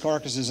hang these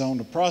carcasses on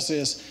to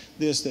process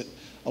this, that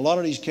a lot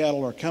of these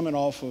cattle are coming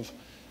off of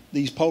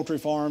these poultry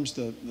farms,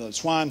 the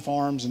swine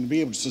farms, and to be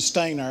able to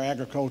sustain our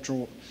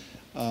agricultural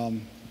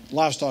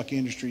livestock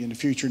industry in the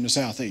future in the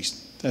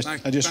southeast.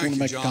 I just want to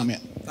make a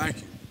comment.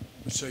 Thank you.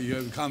 So you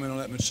have a comment on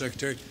that, Mr.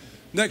 Secretary.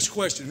 Next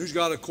question. Who's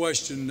got a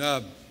question?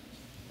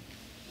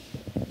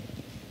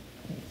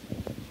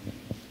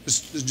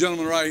 This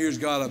gentleman right here has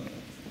got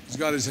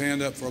his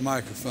hand up for a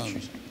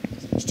microphone.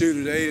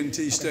 Student at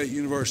A&T State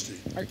University.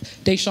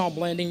 Deshaun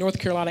Blanding, North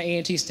Carolina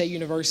A&T State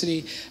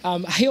University. I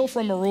hail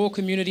from a rural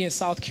community in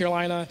South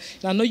Carolina,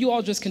 and I know you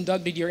all just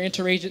conducted your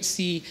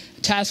interagency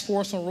task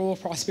force on rural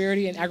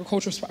prosperity and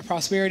agricultural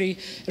prosperity.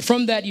 And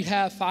from that, you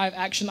have 5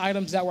 action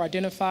items that were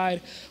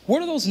identified.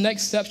 What are those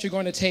next steps you're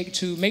going to take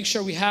to make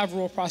sure we have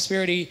rural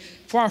prosperity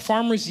for our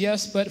farmers,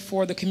 yes, but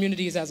for the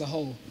communities as a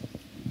whole?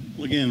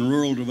 Well, again,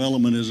 rural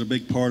development is a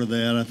big part of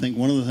that. I think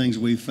one of the things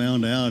we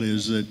found out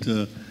is that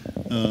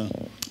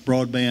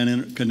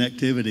broadband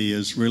connectivity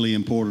is really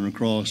important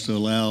across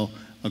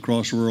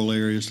rural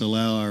areas, to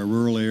allow our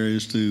rural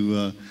areas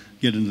to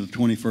get into the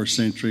 21st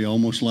century,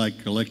 almost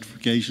like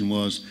electrification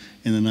was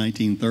in the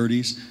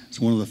 1930s. It's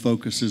one of the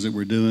focuses that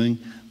we're doing.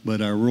 But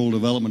our rural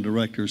development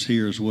director is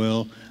here as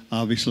well.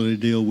 Obviously,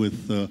 they deal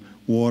with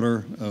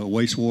water,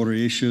 wastewater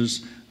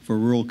issues for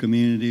rural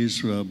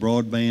communities,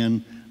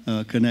 broadband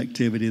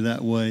connectivity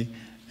that way,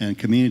 and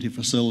community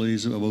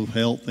facilities, both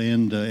health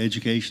and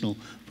educational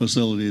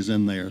facilities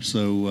in there.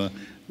 So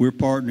we're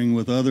partnering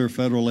with other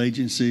federal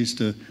agencies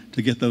to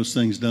get those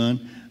things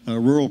done.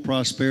 Rural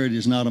prosperity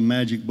is not a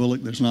magic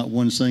bullet. There's not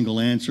one single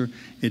answer.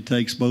 It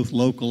takes both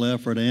local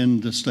effort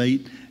and the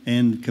state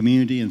and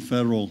community and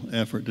federal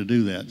effort to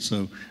do that.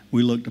 So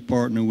we look to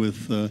partner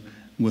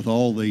with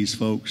all these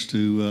folks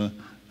to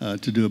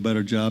do a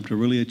better job to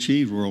really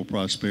achieve rural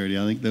prosperity.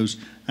 I think those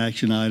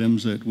action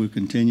items that we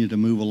continue to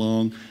move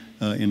along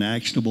in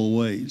actionable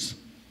ways.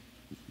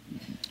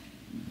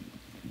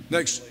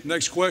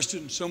 Next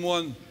question.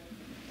 Someone?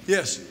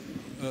 Yes,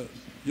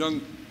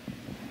 young.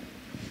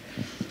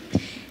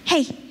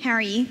 Hey, how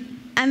are you?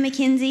 I'm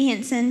Mackenzie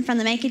Henson from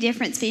the Make a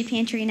Difference Food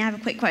Pantry, and I have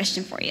a quick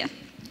question for you.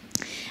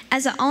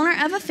 As the owner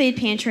of a food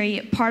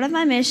pantry, part of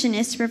my mission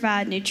is to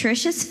provide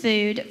nutritious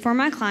food for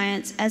my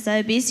clients as the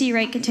obesity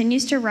rate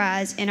continues to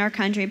rise in our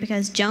country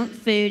because junk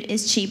food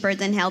is cheaper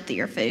than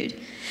healthier food.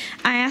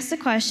 I asked the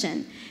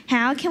question,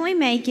 how can we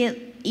make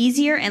it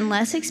easier and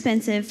less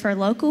expensive for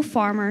local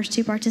farmers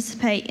to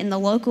participate in the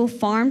local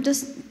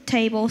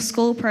farm-to-table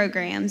school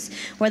programs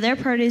where their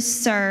produce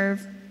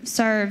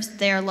serves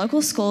their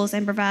local schools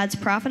and provides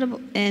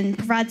profitable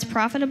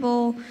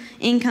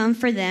income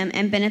for them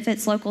and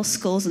benefits local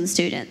schools and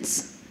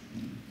students?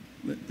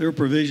 There are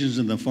provisions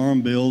in the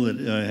Farm Bill that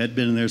had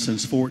been in there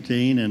since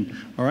 14 and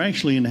are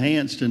actually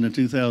enhanced in the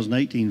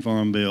 2018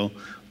 Farm Bill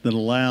that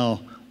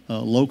allow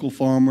local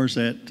farmers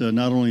at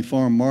not only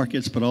farm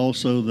markets but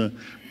also to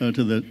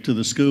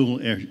the school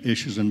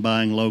issues and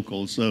buying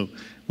local. So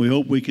we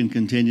hope we can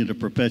continue to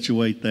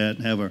perpetuate that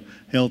and have a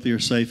healthier,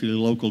 safely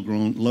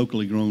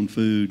locally grown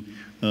food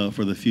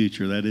for the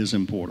future. That is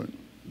important.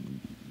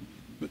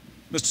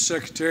 Mr.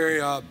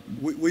 Secretary,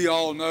 we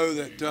all know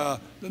that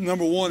the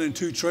number 1 and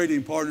 2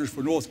 trading partners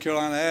for North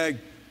Carolina Ag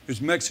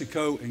is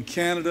Mexico and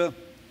Canada.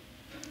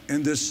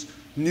 And this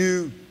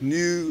new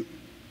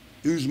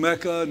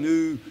USMECA,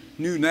 new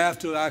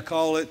NAFTA, I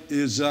call it,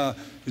 is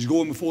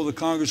going before the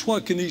Congress.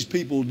 What can these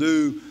people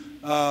do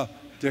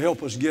to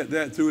help us get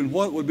that through, and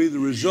what would be the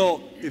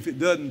result if it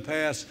doesn't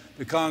pass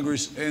the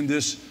Congress and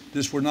this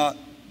were not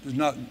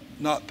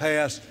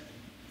passed?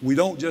 We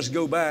don't just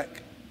go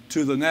back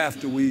to the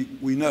NAFTA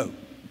we know.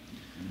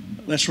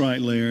 That's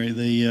right, Larry.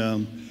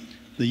 The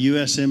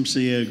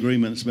USMCA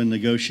agreement has been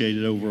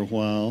negotiated over a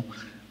while.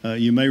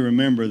 You may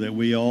remember that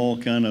we all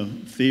kind of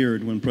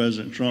feared when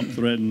President Trump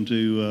threatened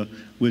to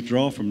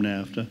withdraw from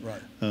NAFTA.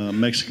 Right.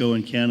 Mexico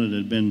and Canada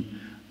had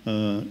been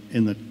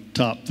in the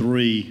top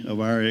 3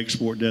 of our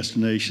export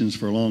destinations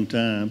for a long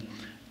time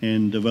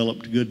and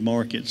developed good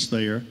markets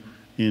there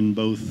in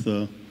both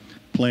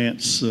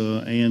plants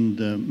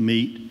and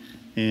meat,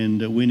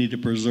 and we need to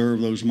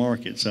preserve those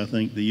markets. I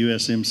think the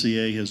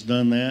USMCA has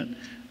done that.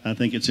 I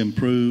think it's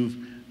improved.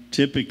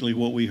 Typically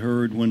what we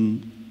heard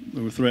when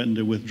they were threatened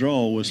to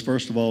withdraw was,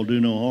 first of all, do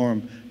no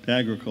harm to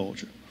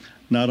agriculture.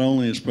 Not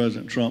only has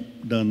President Trump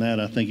done that,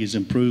 I think he's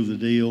improved the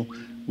deal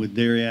with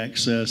dairy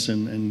access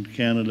in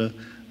Canada,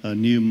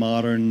 new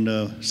modern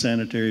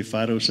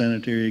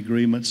phytosanitary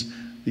agreements,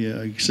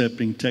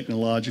 accepting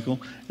technological,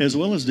 as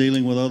well as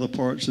dealing with other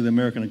parts of the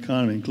American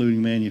economy,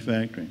 including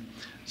manufacturing.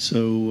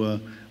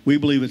 So we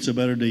believe it's a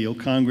better deal.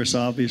 Congress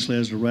obviously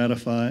has to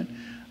ratify it.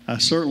 I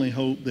certainly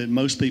hope that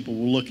most people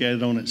will look at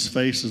it on its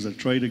face as a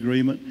trade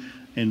agreement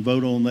and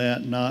vote on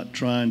that, not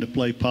trying to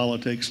play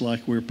politics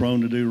like we're prone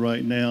to do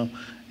right now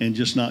and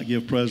just not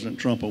give President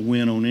Trump a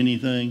win on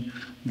anything.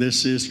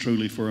 This is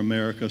truly for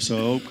America, so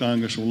I hope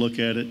Congress will look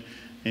at it.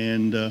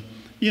 And,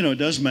 it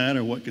does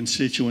matter what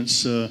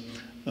constituents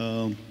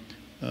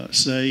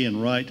say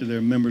and write to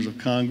their members of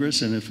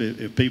Congress, and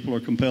if people are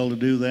compelled to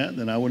do that,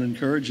 then I would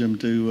encourage them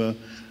to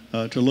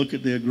look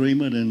at the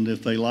agreement, and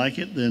if they like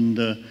it, then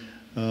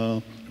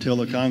tell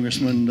the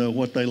congressman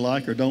what they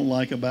like or don't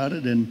like about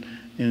it, and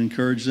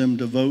encourage them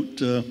to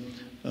vote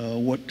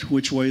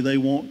which way they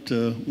want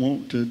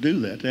to do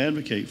that, to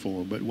advocate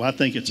for. But I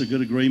think it's a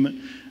good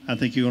agreement. I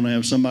think you're going to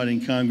have somebody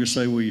in Congress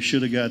say, well, you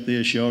should have got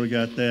this, you ought to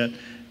got that,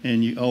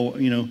 and you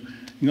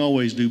can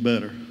always do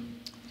better.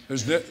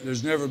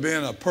 There's never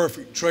been a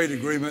perfect trade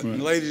agreement. Right.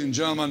 And ladies and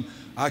gentlemen,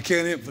 I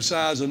can't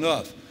emphasize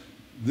enough,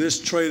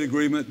 this trade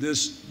agreement,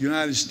 this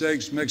United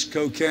States,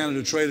 Mexico,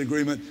 Canada trade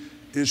agreement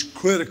is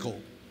critical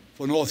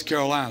for North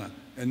Carolina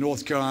and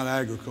North Carolina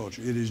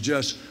agriculture. It is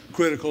just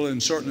critical,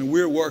 and certainly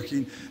we're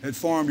working at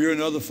Farm Bureau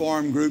and other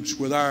farm groups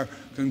with our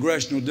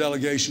congressional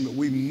delegation, but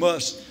we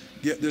must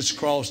get this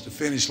across the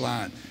finish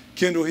line.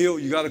 Kendall Hill,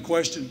 you got a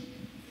question?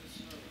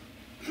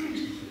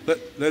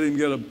 Let him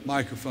get a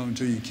microphone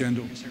to you,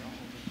 Kendall.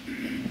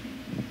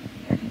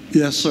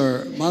 Yes,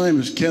 sir. My name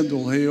is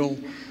Kendall Hill.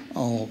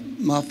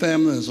 My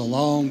family is a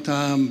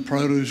long-time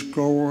produce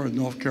grower in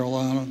North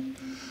Carolina.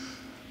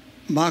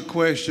 My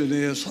question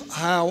is,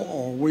 how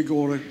are we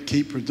going to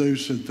keep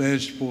producing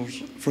vegetables,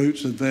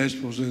 fruits and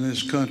vegetables in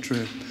this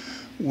country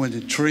when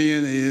the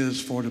trend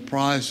is for the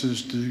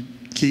prices to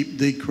keep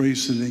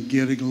decreasing and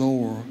getting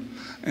lower,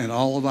 and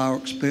all of our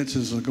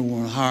expenses are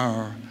going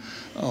higher?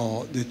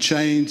 The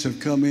chains have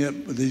come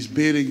in with these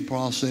bidding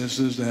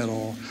processes that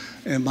are,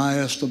 in my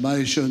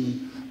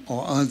estimation,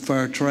 are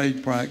unfair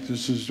trade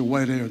practices. The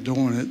way they are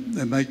doing it,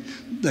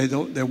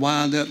 they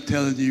wind up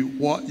telling you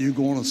what you're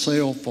going to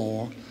sell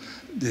for.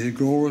 The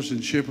growers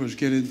and shippers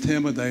get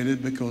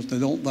intimidated because they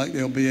don't think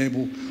they'll be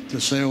able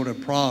to sell their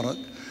product.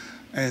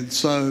 And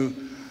so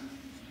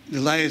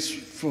there's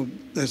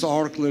an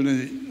article in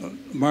the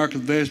American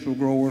Vegetable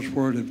Growers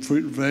where the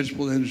fruit and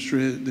vegetable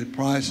industry, the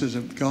prices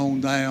have gone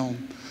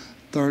down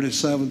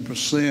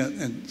 37%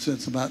 and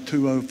since about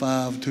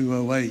 2005,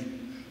 2008,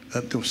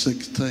 up to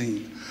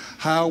 16.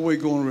 How are we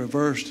going to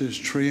reverse this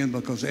trend?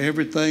 Because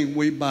everything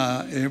we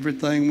buy,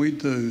 everything we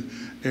do,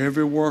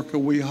 every worker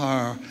we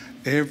hire,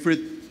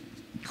 every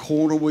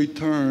corner we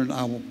turn,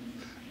 our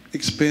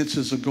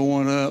expenses are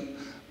going up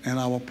and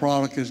our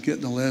product is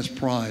getting a less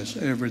price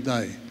every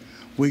day.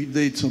 We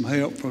need some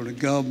help from the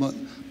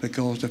government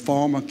because the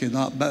farmer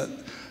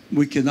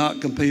we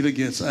cannot compete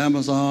against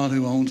Amazon,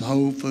 who owns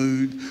Whole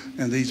Foods,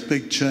 and these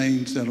big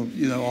chains that are,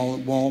 all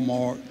at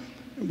Walmart.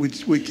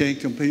 We can't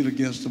compete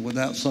against them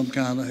without some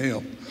kind of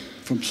help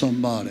from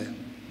somebody.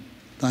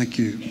 Thank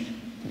you.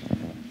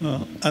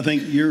 I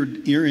think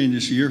your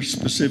industry, your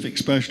specific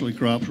specialty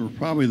crops were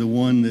probably the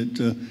one that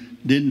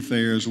didn't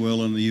fare as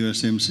well in the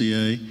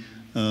USMCA.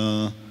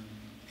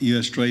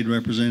 U.S. Trade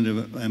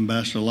Representative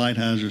Ambassador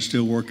Lighthizer is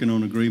still working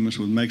on agreements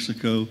with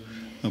Mexico,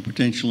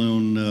 potentially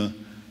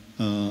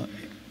on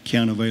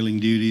countervailing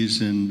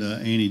duties and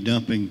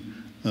anti-dumping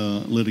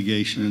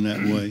litigation in that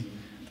way.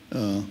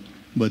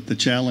 But the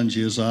challenge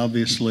is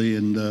obviously,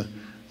 and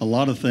a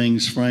lot of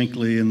things,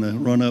 frankly, in the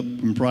run-up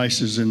in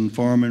prices in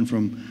farming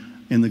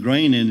in the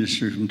grain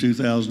industry from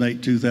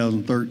 2008 to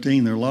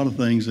 2013, there are a lot of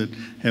things that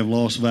have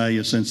lost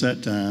value since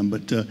that time,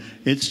 but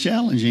it's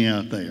challenging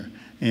out there.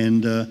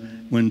 And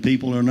when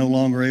people are no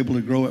longer able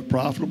to grow it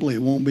profitably,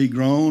 it won't be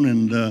grown,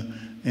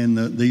 and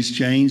these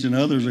chains and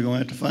others are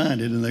going to have to find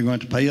it, and they're going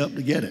to have to pay up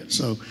to get it.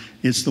 So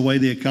it's the way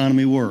the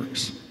economy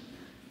works.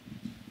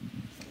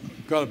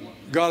 Got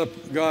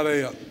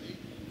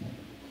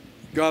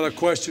a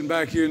question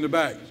back here in the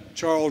back.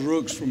 Charles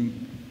Rooks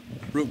from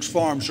Rooks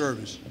Farm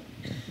Service.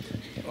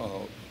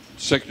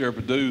 Secretary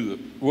Perdue,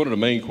 one of the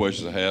main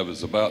questions I have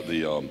is about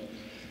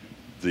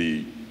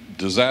the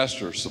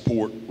disaster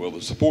support, well,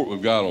 the support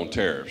we've got on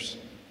tariffs.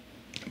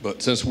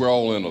 But since we're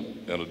all in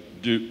an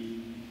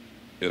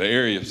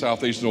area of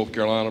southeast North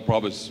Carolina,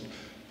 probably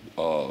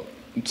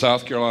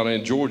South Carolina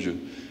and Georgia,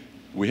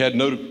 we had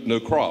no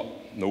crop.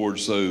 In other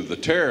words, so the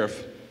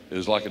tariff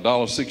is like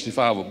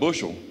 $1.65 a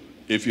bushel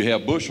if you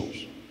have bushels.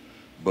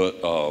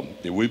 But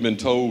we've been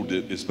told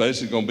that it's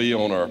basically going to be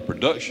on our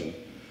production.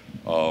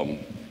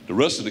 The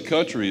rest of the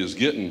country is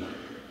getting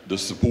the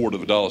support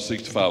of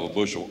 $1.65 a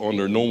bushel on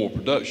their normal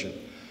production.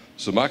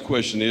 So my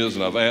question is,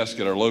 and I've asked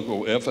at our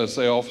local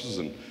FSA offices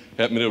and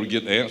haven't been able to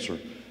get the answer,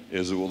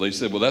 is that, well, they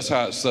said, well, that's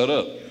how it's set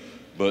up.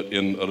 But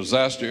in a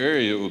disaster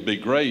area, it would be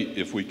great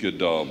if we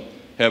could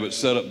have it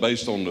set up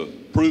based on the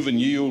proven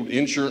yield,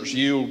 insurance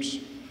yields,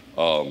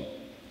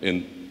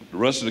 and the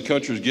rest of the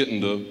country is getting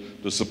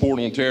the support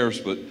on tariffs.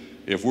 But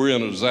if we're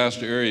in a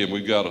disaster area and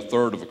we've got a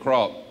third of a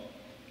crop,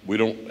 we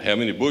don't have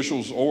any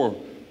bushels or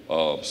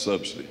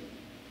subsidy.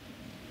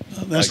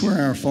 That's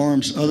where our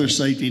farm's other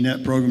safety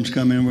net programs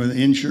come in, with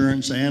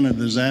insurance and a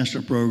disaster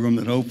program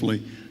that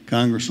hopefully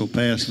Congress will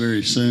pass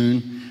very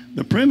soon.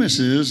 The premise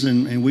is,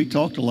 and we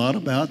talked a lot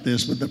about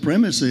this, but the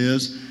premise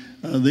is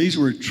these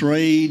were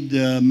trade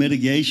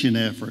mitigation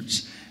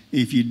efforts.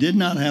 If you did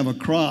not have a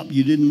crop,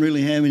 you didn't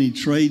really have any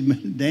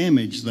trade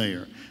damage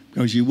there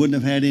because you wouldn't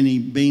have had any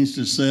beans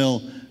to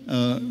sell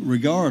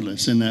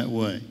regardless in that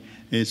way.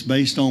 It's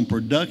based on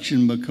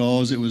production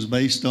because it was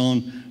based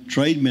on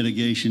trade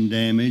mitigation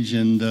damage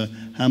and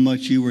how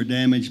much you were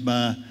damaged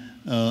by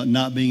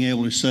not being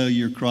able to sell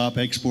your crop,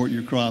 export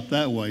your crop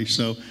that way.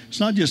 So it's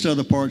not just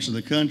other parts of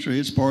the country,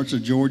 it's parts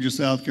of Georgia,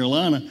 South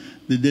Carolina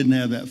that didn't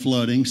have that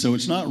flooding. So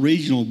it's not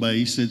regional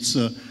based, it's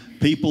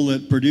people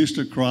that produced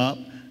a crop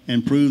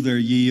and proved their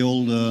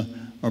yield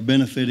are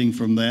benefiting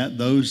from that.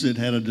 Those that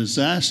had a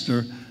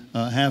disaster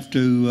have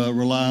to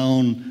rely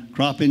on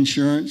crop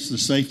insurance, the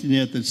safety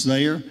net that's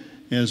there,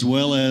 as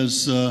well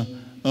as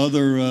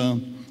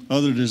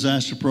other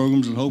disaster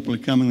programs that hopefully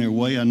are coming their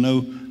way. I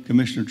know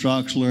Commissioner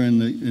Troxler in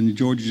the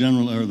Georgia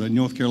General, or the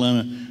North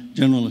Carolina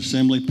General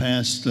Assembly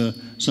passed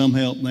some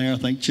help there. I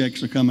think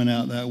checks are coming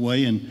out that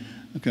way, and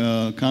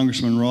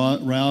Congressman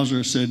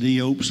Rouser said he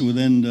hopes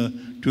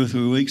within 2 or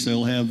 3 weeks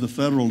they'll have the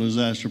federal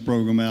disaster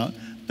program out.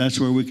 That's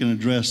where we can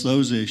address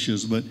those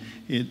issues, but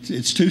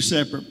it's two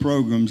separate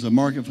programs. The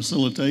market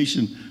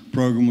facilitation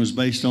program was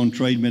based on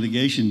trade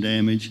mitigation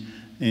damage,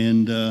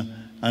 and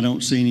I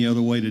don't see any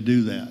other way to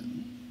do that.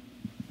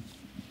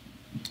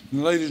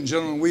 Ladies and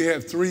gentlemen, we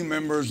have three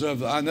members of,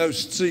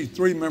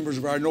 three members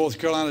of our North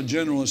Carolina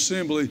General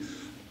Assembly,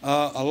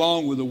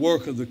 along with the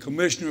work of the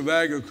Commissioner of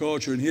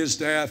Agriculture and his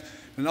staff.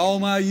 In all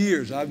my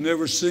years, I've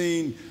never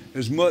seen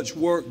as much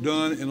work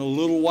done in a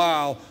little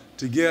while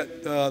to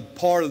get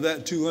part of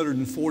that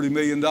 $240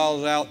 million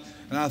out.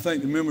 And I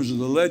think the members of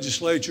the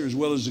legislature, as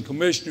well as the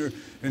commissioner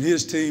and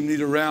his team,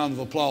 need a round of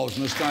applause.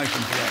 And let's thank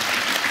them for that.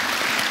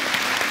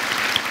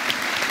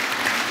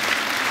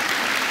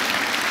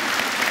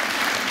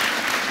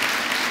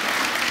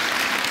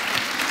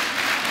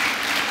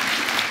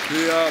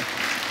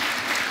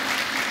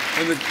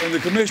 And the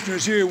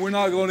commissioner's here. We're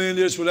not going to end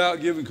this without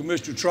giving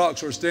Commissioner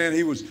Troxler a stand.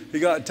 He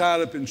got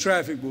tied up in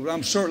traffic, but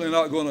I'm certainly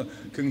not going to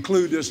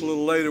conclude this a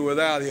little later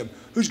without him.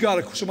 Who's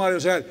got somebody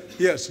else had?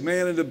 Yes,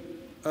 man in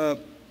the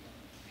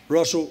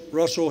Russell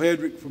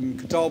Hedrick from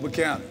Catawba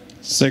County.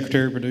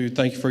 Secretary Perdue,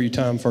 thank you for your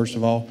time, first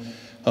of all.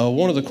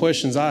 One of the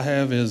questions I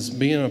have is,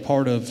 being a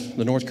part of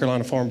the North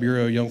Carolina Farm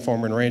Bureau Young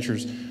Farmer and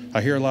Ranchers,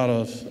 I hear a lot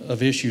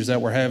of issues that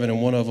we're having,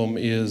 and one of them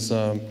is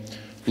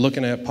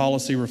looking at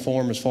policy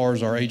reform as far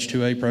as our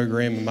H-2A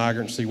program and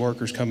migrancy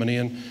workers coming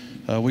in.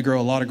 We grow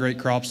a lot of great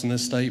crops in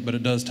this state, but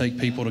it does take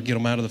people to get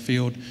them out of the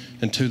field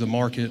and to the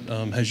market.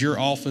 Has your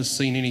office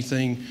seen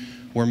anything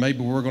where maybe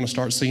we're going to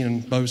start seeing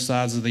both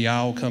sides of the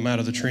aisle come out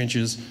of the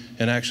trenches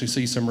and actually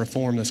see some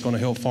reform that's going to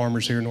help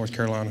farmers here in North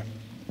Carolina?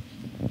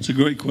 It's a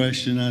great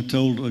question. I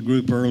told a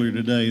group earlier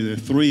today there are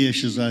three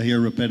issues I hear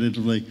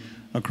repetitively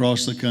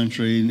across the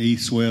country in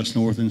east, west,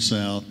 north, and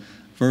south.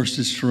 First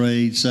is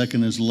trade,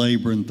 second is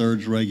labor, and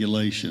third is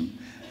regulation.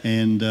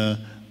 And the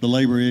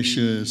labor issue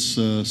is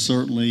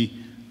certainly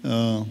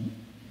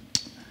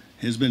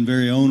has been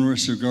very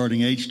onerous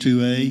regarding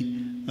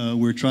H-2A.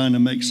 We're trying to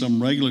make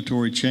some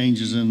regulatory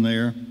changes in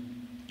there,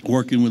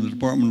 working with the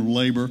Department of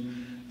Labor.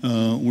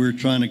 We're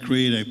trying to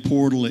create a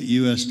portal at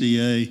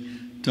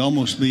USDA to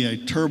almost be a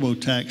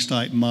TurboTax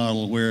type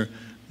model where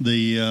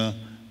the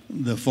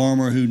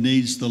farmer who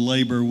needs the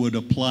labor would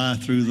apply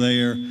through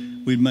there.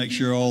 We'd make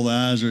sure all the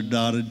I's are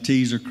dotted,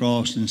 T's are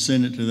crossed, and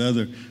send it to the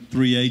other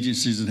three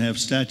agencies that have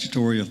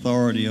statutory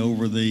authority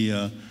over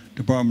the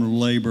Department of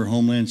Labor,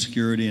 Homeland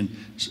Security,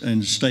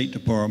 and State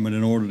Department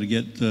in order to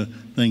get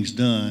things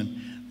done.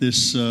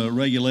 This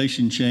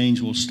regulation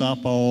change will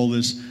stop all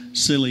this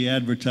silly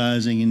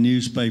advertising in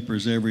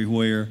newspapers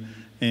everywhere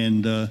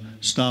and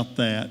stop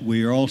that.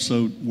 We are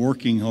also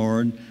working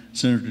hard.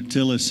 Senator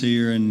Tillis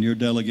here and your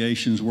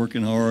delegation's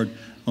working hard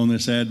on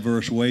this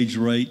adverse wage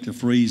rate to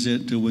freeze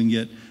it until we can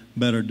get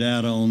better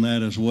data on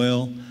that as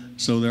well.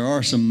 So there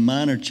are some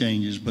minor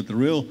changes, but the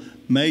real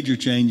major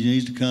change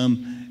needs to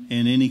come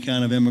in any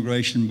kind of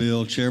immigration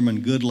bill.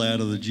 Chairman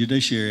Goodlatte of the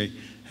Judiciary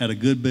had a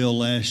good bill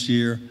last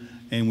year,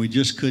 and we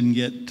just couldn't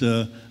get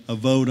a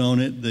vote on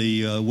it.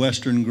 The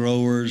Western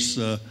growers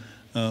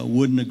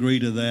wouldn't agree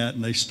to that,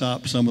 and they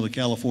stopped some of the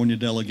California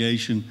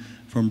delegation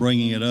from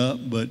bringing it up,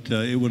 but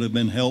it would have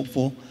been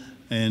helpful.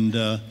 And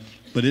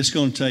but it's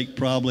going to take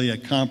probably a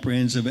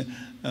comprehensive,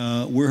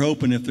 we're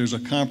hoping if there's a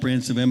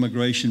comprehensive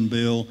immigration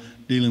bill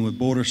dealing with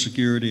border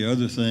security or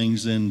other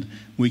things, then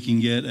we can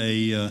get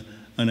a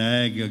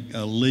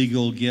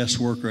legal guest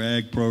worker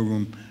ag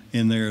program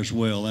in there as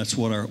well. That's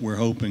what we're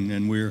hoping,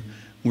 and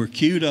we're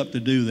queued up to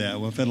do that.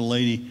 We've had a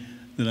lady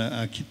that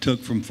I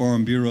took from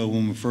Farm Bureau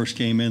when we first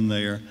came in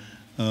there,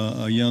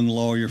 a young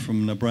lawyer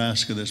from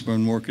Nebraska that's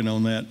been working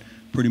on that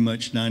pretty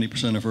much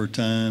 90% of her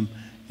time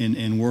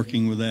in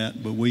working with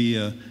that. But we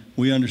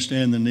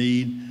understand the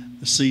need.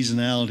 The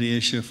seasonality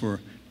issue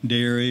for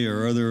dairy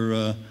or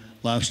other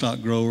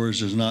livestock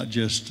growers is not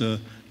just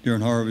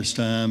during harvest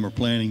time or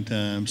planting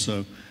time.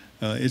 So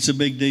it's a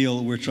big deal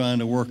that we're trying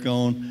to work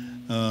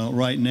on.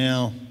 Right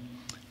now,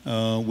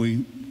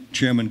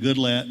 Chairman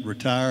Goodlatte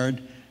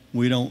retired.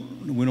 We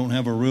don't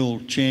have a real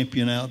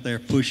champion out there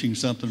pushing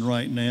something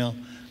right now,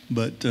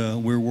 but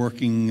we're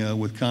working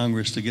with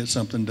Congress to get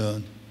something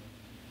done.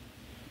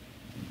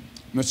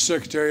 Mr.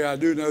 Secretary, I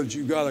do know that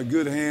you've got a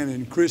good hand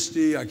in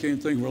Christy. I can't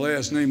think of her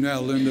last name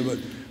now, Linda, but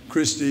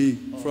Christy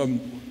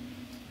from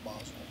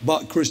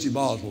Christy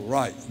Boswell,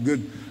 right?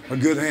 A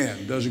good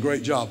hand, does a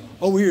great job.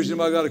 Over here, has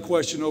anybody got a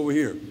question over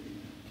here?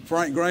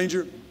 Frank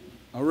Granger,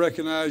 I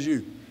recognize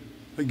you.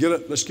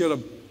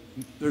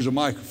 There's a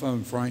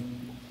microphone, Frank.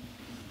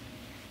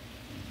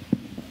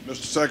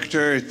 Mr.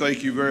 Secretary,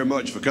 thank you very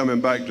much for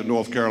coming back to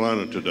North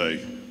Carolina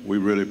today. We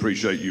really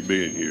appreciate you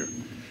being here.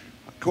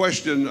 A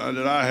question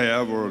that I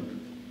have, or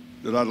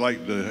that I'd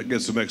like to get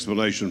some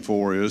explanation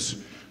for,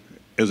 is,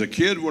 as a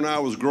kid when I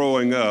was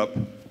growing up,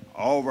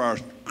 all of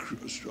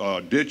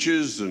our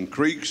ditches and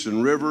creeks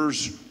and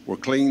rivers were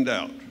cleaned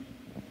out.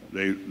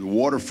 The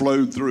water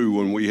flowed through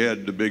when we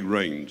had the big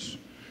rains.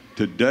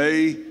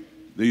 Today,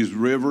 these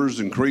rivers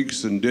and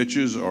creeks and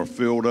ditches are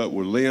filled up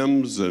with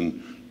limbs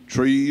and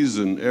trees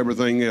and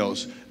everything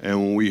else. And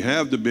when we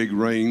have the big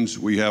rains,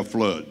 we have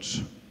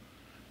floods.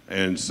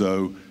 And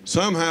so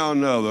somehow or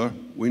another,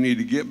 we need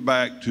to get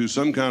back to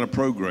some kind of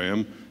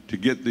program to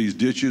get these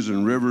ditches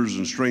and rivers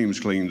and streams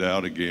cleaned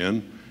out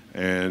again.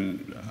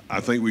 And I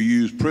think we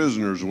used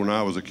prisoners when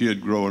I was a kid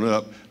growing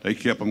up. They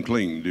kept them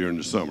clean during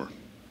the summer.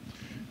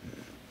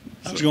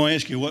 I was going to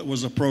ask you, what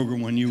was the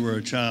program when you were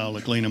a child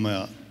to clean them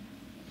out?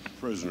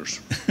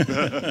 Prisoners.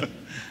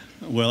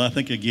 Well, I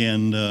think,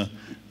 again,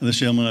 this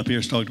gentleman up here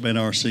has talked about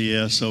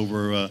RCS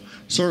over,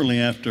 certainly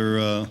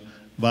after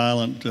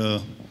violent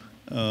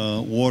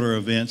water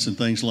events and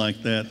things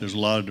like that. There's a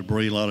lot of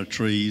debris, a lot of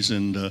trees,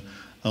 and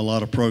a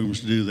lot of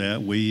programs to do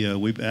that.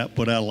 We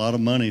put out a lot of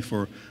money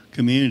for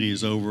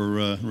communities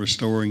over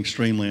restoring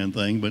streamland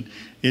thing, but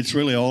it's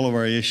really all of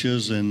our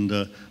issues, and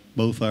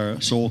both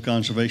our soil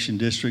conservation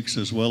districts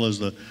as well as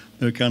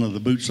they're kind of the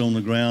boots on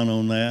the ground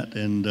on that,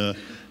 and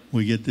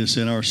we get this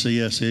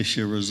NRCS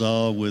issue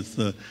resolved with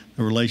the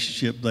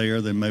relationship there,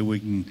 then maybe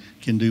we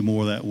can do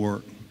more of that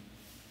work.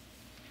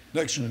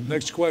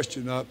 Next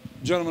question,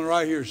 gentleman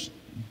right here.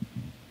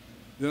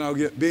 Then I'll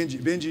get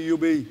Benji. Benji,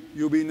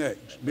 you'll be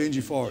next.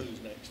 Benji Ford.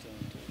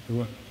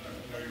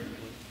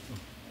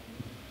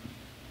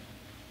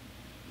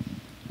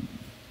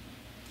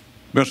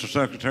 Mr.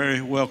 Secretary,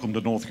 welcome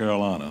to North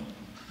Carolina.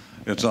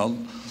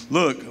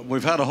 Look,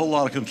 we've had a whole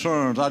lot of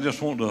concerns. I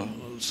just want to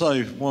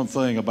say one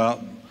thing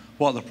about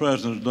what the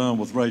President's done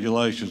with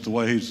regulations, the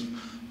way he's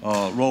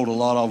rolled a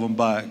lot of them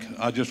back.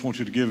 I just want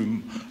you to give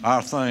him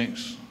our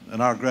thanks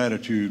and our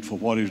gratitude for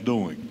what he's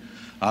doing.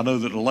 I know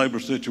that the labor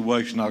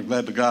situation, I'm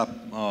glad the guy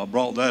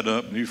brought that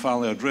up, and you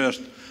finally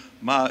addressed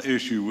my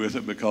issue with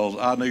it, because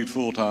I need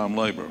full-time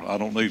labor. I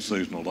don't need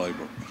seasonal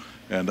labor.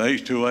 And the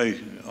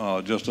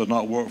H-2A just does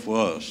not work for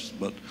us.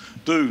 But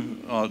do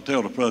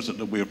tell the President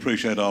that we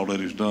appreciate all that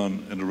he's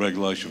done in the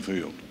regulation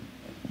field.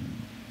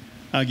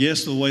 I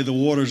guess the way the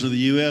waters of the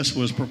U.S.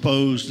 was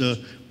proposed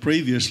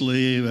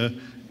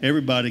previously,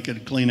 everybody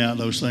could clean out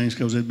those things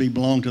because it'd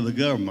belong to the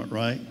government,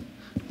 right?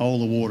 All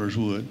the waters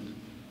would.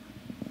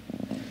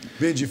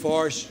 Benji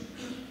Forrest.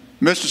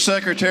 Mr.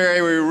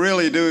 Secretary, we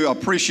really do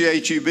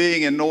appreciate you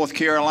being in North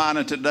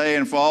Carolina today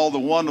and for all the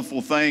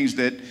wonderful things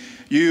that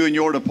you and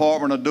your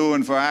department are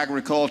doing for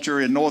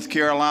agriculture in North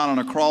Carolina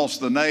and across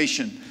the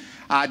nation.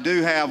 I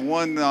do have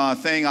one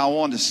thing I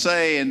want to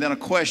say, and then a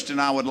question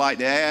I would like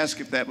to ask,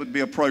 if that would be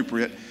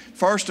appropriate.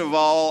 First of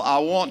all, I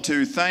want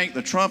to thank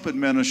the Trump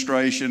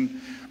administration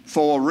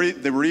for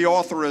the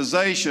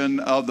reauthorization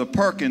of the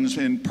Perkins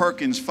in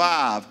Perkins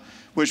 5,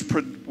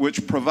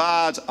 which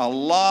provides a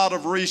lot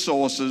of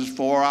resources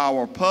for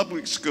our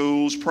public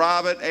schools,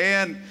 private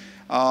and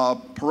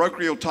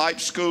parochial type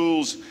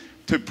schools,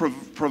 to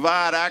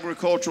provide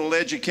agricultural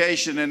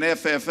education and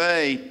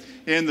FFA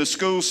in the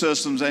school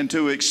systems and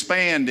to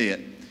expand it.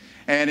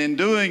 And in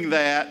doing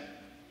that,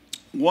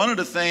 one of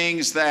the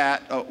things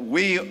that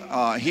we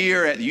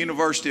here at the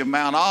University of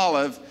Mount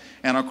Olive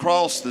and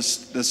across the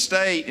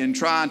state in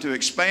trying to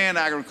expand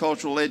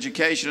agricultural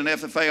education and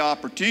FFA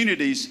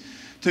opportunities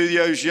to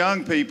those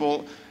young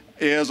people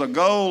is a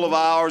goal of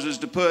ours is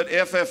to put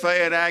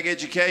FFA and ag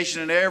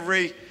education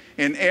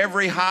in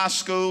every high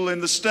school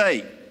in the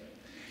state.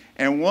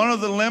 And one of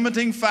the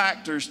limiting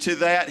factors to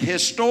that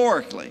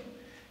historically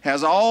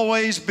has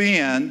always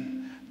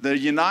been the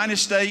United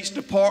States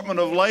Department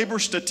of Labor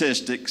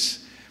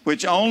statistics,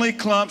 which only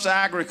clumps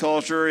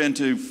agriculture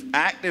into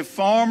active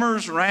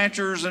farmers,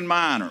 ranchers, and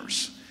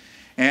miners.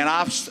 And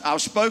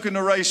I've spoken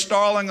to Ray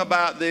Starling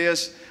about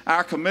this.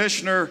 Our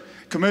Commissioner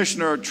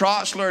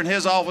Trotzler and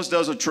his office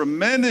does a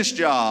tremendous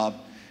job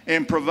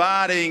in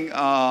providing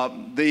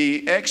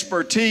the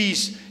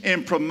expertise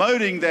in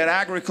promoting that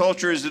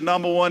agriculture is the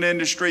 #1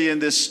 industry in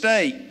this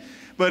state.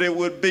 But it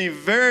would be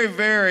very,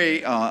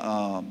 very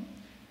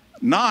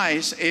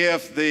nice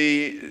if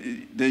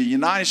the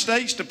United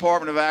States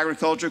Department of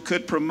Agriculture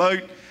could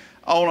promote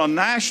on a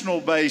national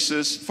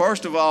basis,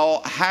 first of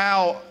all,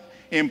 how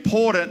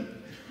important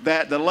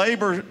that the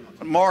labor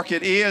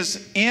market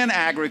is in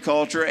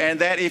agriculture, and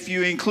that if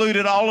you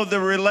included all of the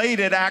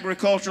related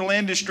agricultural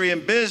industry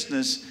and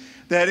business,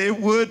 that it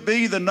would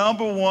be the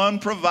 #1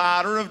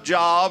 provider of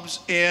jobs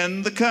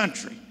in the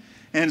country.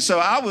 And so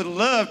I would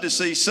love to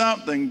see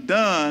something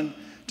done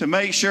to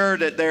make sure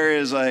that there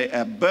is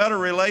a better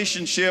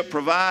relationship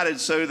provided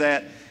so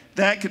that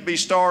that could be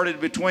started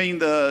between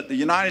the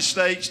United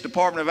States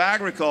Department of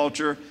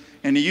Agriculture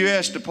and the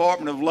U.S.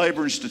 Department of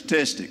Labor and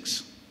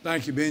Statistics.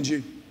 Thank you,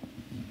 Benji.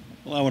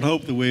 Well, I would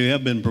hope that we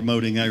have been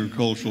promoting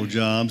agricultural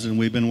jobs, and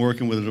we've been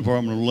working with the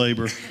Department of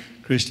Labor.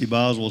 Christy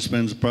Boswell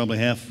spends probably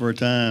half of her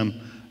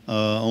time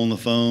on the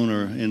phone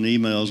or in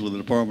emails with the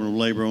Department of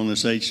Labor on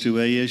this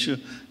H-2A issue,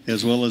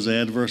 as well as the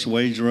adverse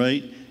wage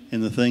rate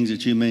and the things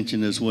that you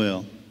mentioned as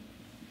well.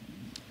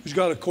 Who's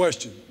got a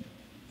question?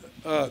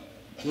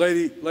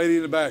 Lady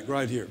in the back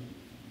right here.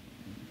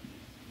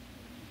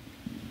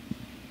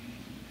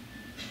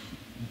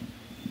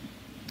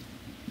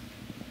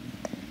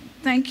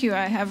 Thank you.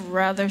 I have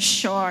rather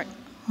short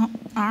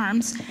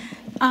arms.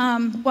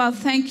 Well,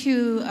 thank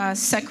you,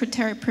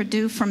 Secretary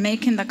Perdue, for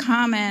making the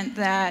comment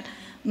that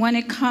when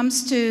it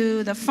comes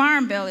to the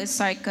Farm Bill, it's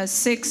like a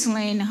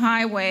 6-lane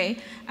highway.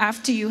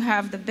 after you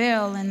have the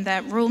bill, and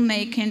that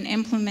rulemaking,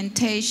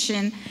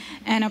 implementation,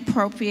 and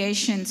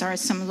appropriations are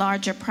some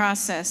larger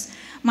process.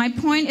 My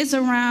point is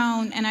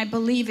around, and I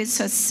believe it's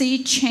a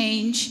sea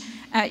change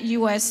at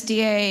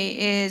USDA,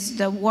 is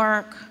the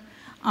work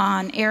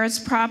on heirs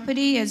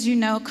property. As you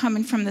know,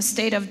 coming from the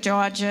state of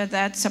Georgia,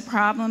 that's a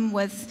problem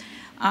with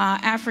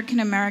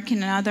African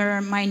American and other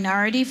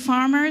minority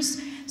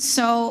farmers.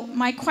 So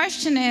my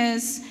question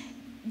is,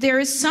 there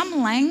is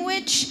some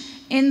language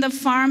in the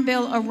Farm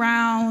Bill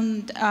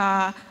around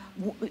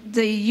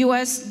the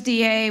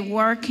USDA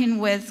working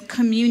with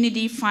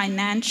community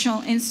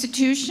financial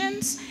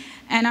institutions,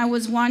 and I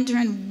was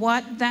wondering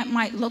what that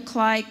might look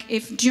like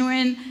if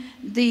during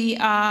the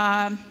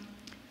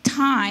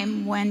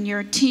time when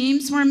your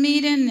teams were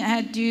meeting,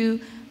 had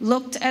you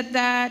looked at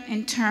that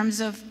in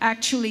terms of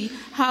actually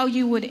how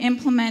you would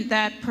implement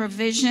that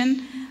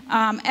provision?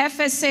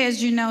 FSA,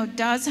 as you know,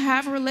 does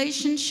have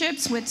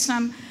relationships with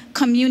some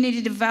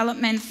community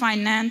development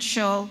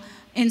financial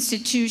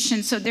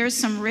institutions, so there's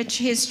some rich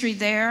history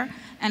there,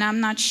 and I'm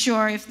not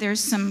sure if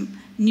there's some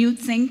new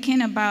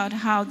thinking about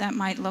how that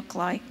might look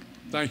like.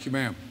 Thank you,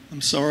 ma'am.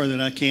 I'm sorry that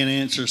I can't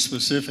answer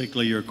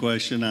specifically your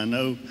question. I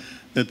know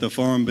that the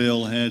Farm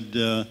Bill had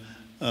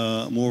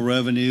more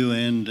revenue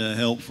and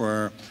help for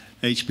our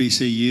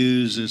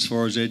HBCUs as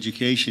far as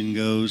education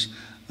goes.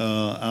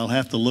 I'll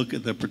have to look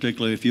at that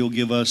particularly. If you'll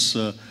give us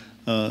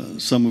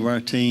some of our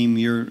team,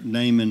 your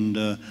name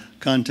and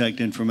contact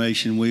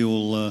information, we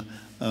will,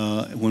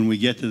 when we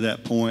get to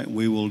that point,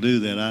 we will do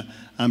that.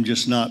 I'm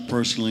just not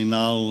personally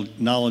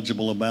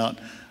knowledgeable about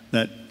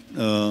that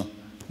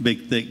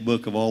big, thick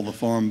book of all the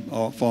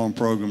farm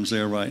programs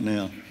there right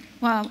now.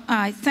 Well,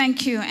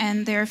 thank you,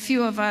 and there are a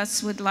few of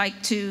us would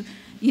like to,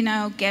 you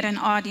know, get an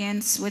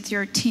audience with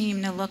your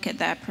team to look at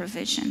that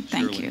provision.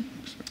 Thank you.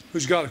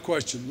 Who's got a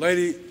question?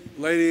 Lady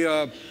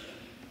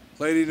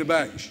in the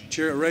back.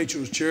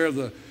 Rachel's chair of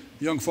the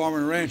Young Farmer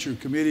and Rancher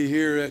Committee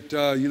here at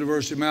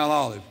University of Mount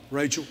Olive.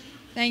 Rachel.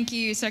 Thank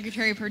you,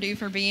 Secretary Perdue,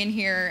 for being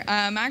here.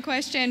 My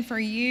question for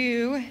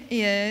you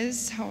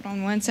is, hold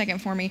on one second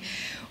for me.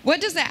 What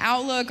does the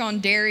outlook on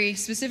dairy,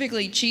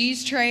 specifically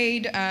cheese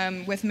trade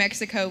with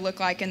Mexico look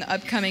like in the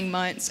upcoming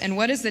months? And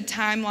what is the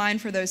timeline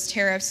for those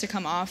tariffs to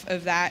come off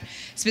of that,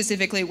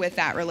 specifically with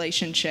that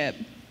relationship?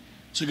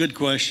 It's a good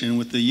question.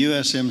 With the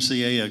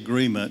USMCA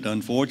agreement,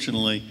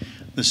 unfortunately,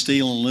 the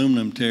steel and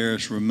aluminum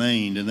tariffs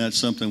remained, and that's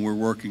something we're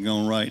working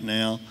on right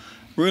now,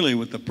 really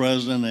with the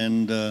President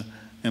and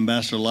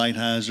Ambassador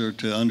Lighthizer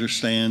to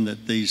understand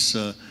that these,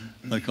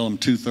 they call them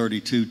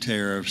 232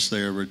 tariffs,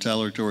 they're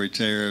retaliatory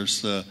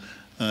tariffs,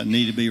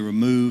 need to be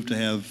removed to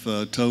have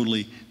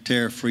totally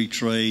tariff-free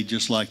trade,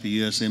 just like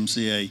the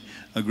USMCA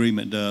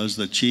agreement does.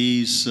 The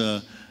cheese,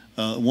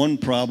 one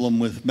problem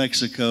with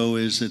Mexico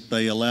is that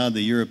they allowed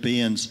the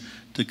Europeans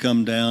to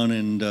come down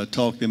and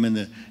talk them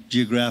into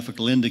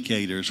geographical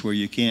indicators where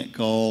you can't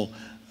call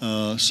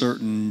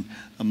certain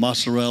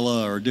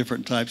mozzarella or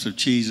different types of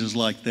cheeses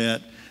like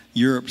that.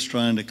 Europe's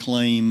trying to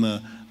claim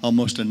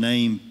almost a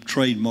name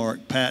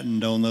trademark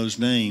patent on those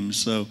names,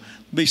 so there'll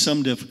be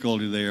some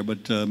difficulty there.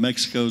 But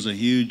Mexico's a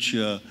huge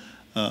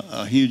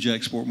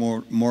export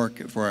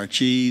market for our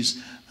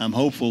cheese. I'm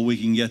hopeful we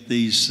can get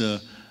these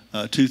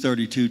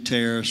 232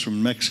 tariffs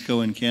from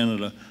Mexico and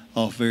Canada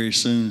off very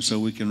soon, so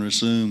we can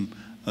resume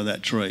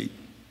that trade.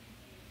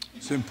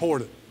 It's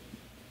important.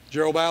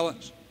 Gerald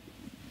Balance.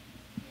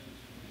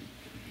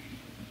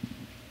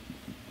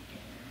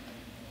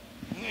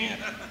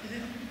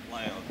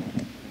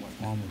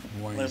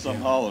 Unless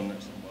I'm hollering at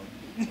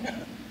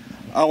somebody.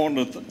 I want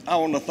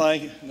to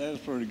thank. That's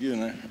pretty good.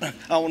 There.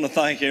 I want to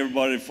thank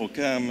everybody for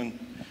coming.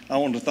 I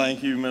want to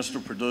thank you,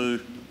 Mr.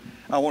 Perdue.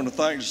 I want to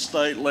thank the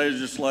state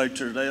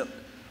legislature. That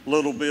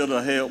little bit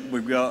of help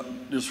we've got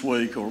this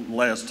week or the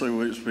last 2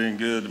 weeks been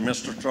good.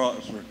 Mr.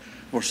 Troxler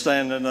for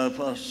standing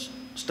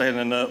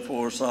up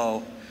for us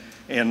all,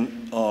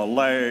 and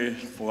Larry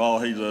for all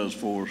he does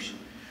for us.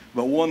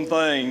 But one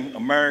thing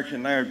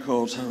American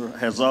agriculture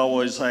has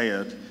always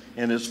had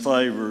in its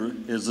favor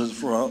is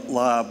its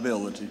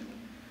reliability,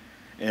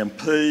 and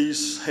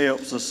peace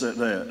helps us at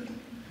that.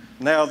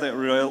 Now that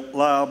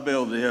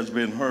reliability has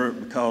been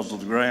hurt because of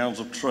the grounds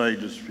of trade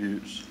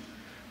disputes.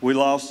 We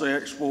lost the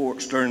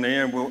exports during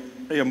the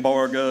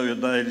embargo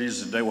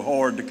days, and they were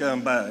hard to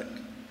come back.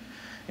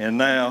 And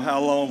now, how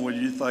long would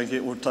you think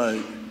it would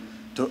take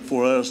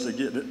for us to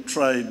get the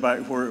trade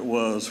back where it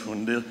was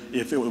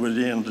if it would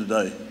end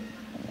today?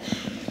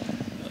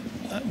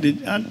 I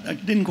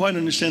didn't quite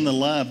understand the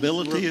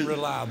liability.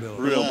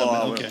 Reliability.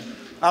 Reliability. Okay.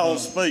 I don't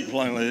speak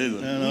plainly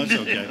either. No, it's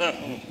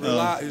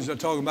okay. Is that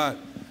talking about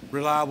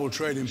reliable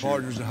trading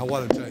partners and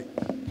what it takes?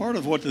 Part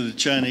of what the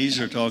Chinese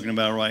are talking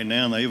about right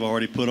now, and they've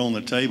already put on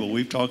the table.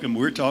 We're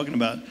talking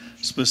about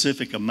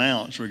specific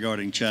amounts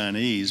regarding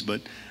Chinese,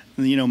 but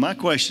you know, my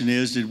question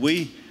is,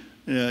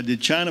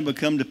 did China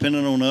become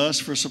dependent on us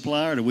for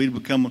supply, or did we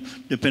become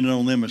dependent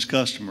on them as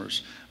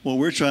customers? What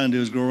we're trying to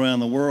do is go around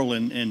the world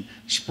and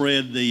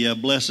spread the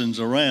blessings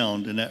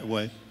around in that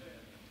way.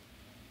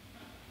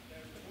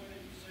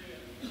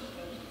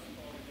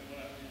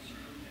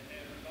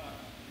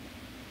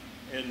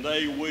 and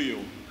they will.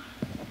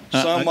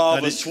 Some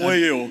of us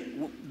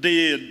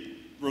did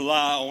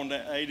rely on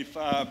that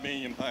 85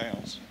 million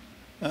pounds.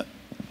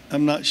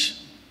 I'm not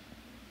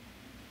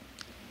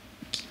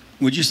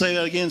Would you say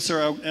that again,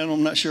 sir?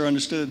 I'm not sure I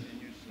understood.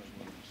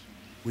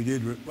 We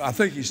did. I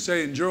think he's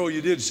saying, Gerald,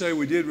 you did say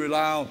we did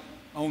rely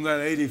on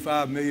that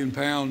 85 million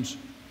pounds.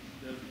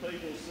 There's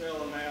people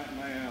selling out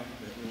now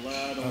that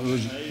relied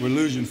on We're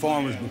losing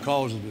farmers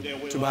because of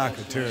the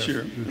tobacco tariff.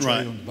 Sure, The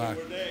right. trade on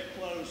tobacco. Some were that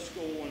close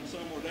going,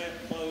 some were that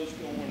close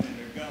going, and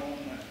they're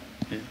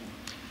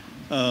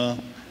gone now.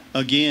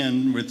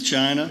 Again, with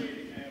China.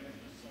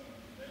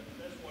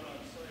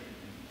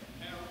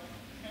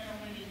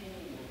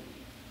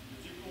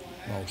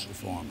 Lost the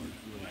farmers.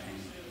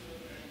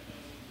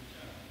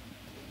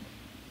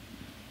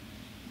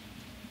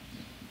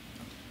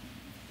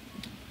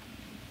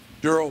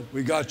 Gerald,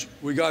 we got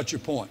your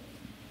point.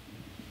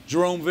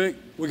 Jerome Vick,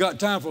 we got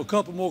time for a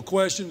couple more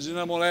questions, and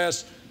I'm going to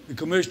ask the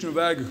Commissioner of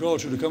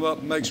Agriculture to come up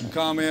and make some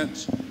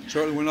comments.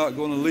 Certainly, we're not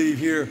going to leave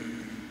here.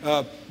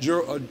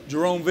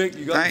 Jerome Vick,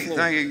 you got the floor.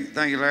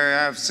 Thank you, Larry.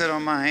 I've sit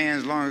on my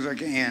hands as long as I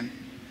can.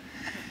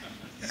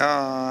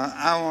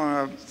 I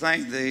want to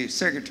thank the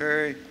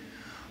Secretary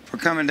for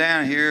coming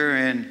down here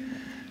and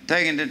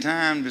taking the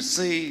time to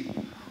see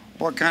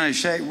what kind of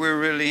shape we're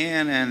really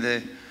in, and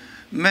the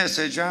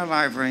message I'd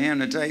like for him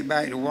to take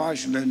back to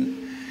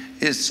Washington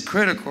is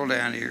critical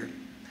down here.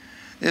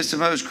 It's the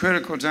most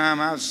critical time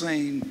I've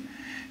seen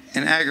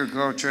in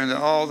agriculture in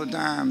all the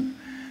time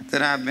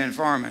that I've been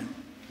farming.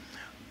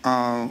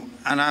 And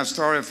I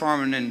started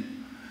farming in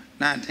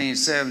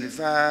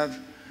 1975,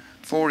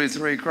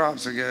 43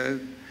 crops ago,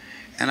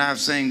 and I've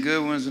seen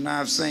good ones and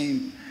I've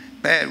seen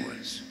bad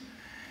ones.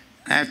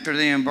 After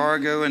the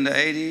embargo in the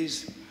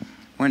 80s,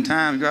 when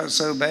times got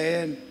so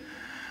bad,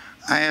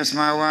 I asked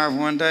my wife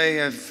one day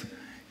if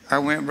I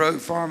went broke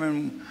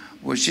farming,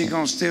 was she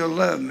gonna still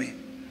love me?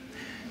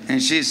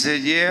 And she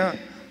said, yeah,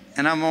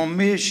 and I'm gonna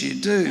miss you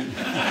too.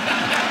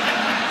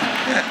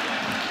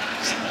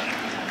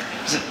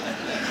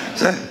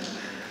 So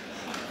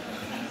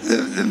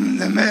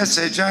the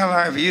message I'd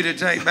like for you to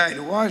take back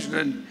to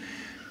Washington,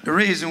 the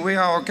reason we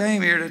all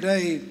came here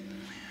today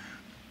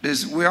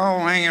is we're all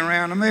hanging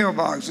around the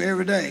mailbox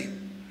every day.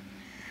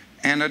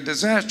 And a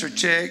disaster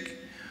check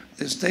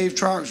that Steve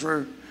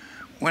Troxler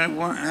went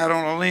out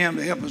on a limb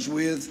to help us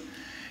with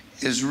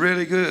is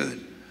really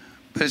good.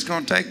 But it's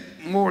going to take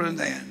more than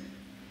that.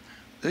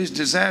 These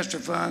disaster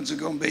funds are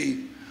going to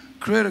be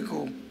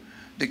critical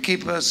to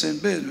keep us in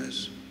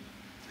business.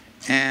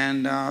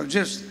 And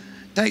just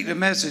take the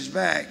message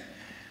back.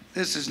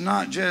 This is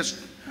not just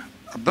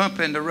a bump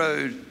in the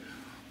road.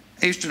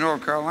 Eastern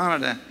North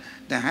Carolina,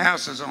 the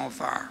house is on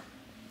fire.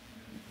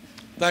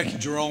 Thank you,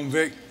 Jerome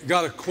Vick.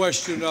 Got a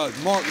question,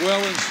 Mark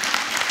Wellens.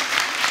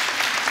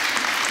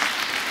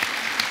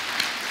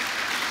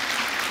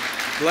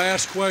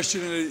 Last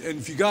question, and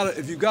if you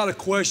got a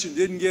question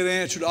didn't get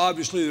answered,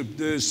 obviously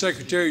the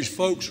Secretary's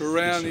folks are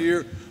around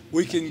here.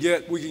 We can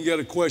get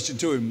a question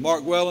to him.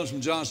 Mark Wellens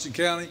from Johnston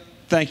County.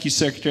 Thank you,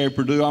 Secretary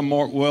Perdue. I'm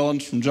Mark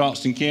Wellens from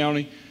Johnston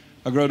County.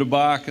 I grow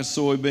tobacco,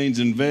 soybeans,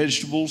 and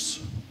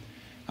vegetables.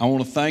 I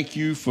want to thank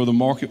you for the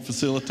market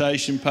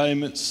facilitation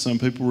payments. Some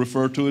people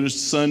refer to it as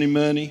Sonny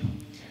money.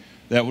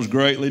 That was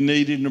greatly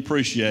needed and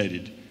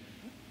appreciated.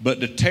 But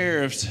the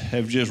tariffs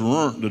have just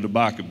ruined the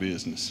tobacco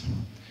business.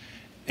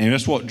 And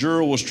that's what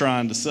Gerald was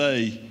trying to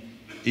say,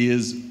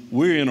 is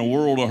we're in a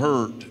world of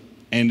hurt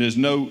and there's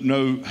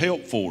no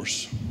help for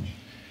us.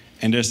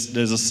 And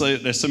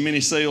there's so many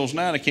sales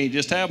now, they can't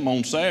just have them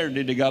on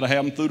Saturday, they gotta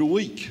have them through the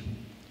week.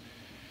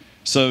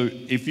 So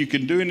if you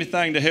can do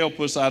anything to help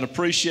us, I'd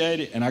appreciate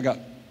it. And I got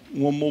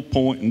one more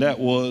point, and that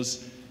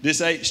was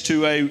this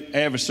H2A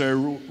adversary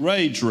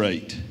wage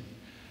rate.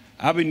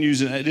 I've been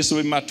using, this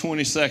will be my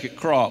 22nd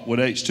crop with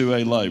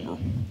H2A labor.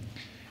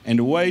 And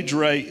the wage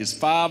rate is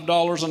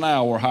 $5 an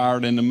hour higher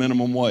than the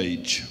minimum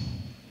wage.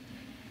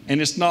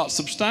 And it's not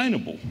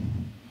sustainable.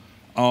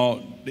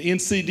 The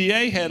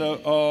NCDA had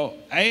a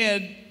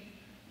ad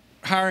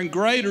hiring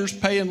graders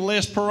paying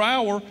less per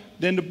hour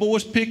than the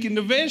boys picking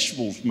the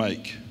vegetables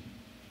make.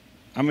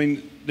 I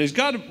mean, we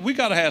got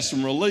to have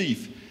some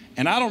relief.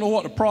 And I don't know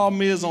what the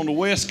problem is on the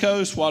West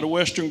Coast, why the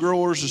Western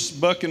growers is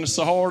bucking us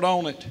so hard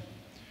on it.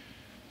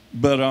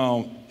 But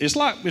it's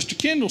like Mr.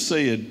 Kendall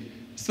said,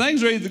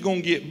 things are either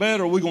going to get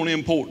better or we're going to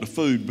import the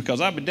food,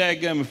 because I'd be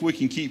daggum if we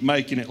can keep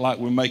making it like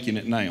we're making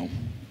it now.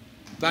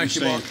 Thank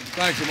you, Mark.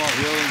 Thank you, Mark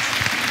Williams.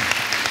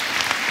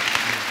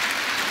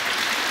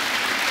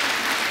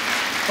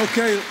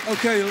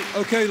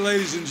 Okay,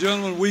 ladies and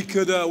gentlemen, we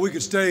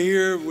could stay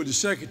here with the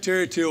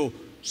Secretary till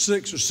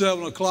 6 or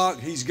 7 o'clock.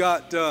 He's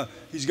got to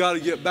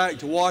get back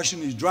to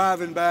Washington. He's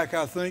driving back,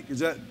 I think.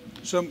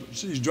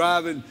 He's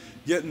driving,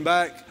 getting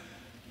back.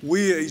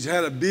 He's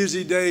had a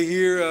busy day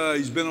here.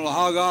 He's been on a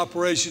hog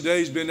operation today.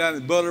 He's been down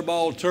at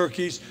Butterball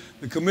Turkeys.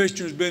 The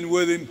commissioner's been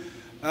with him.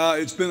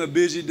 It's been a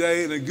busy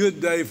day and a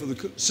good day for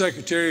the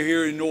Secretary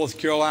here in North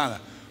Carolina.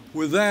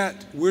 With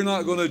that, we're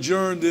not going to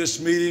adjourn this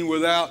meeting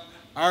without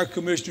our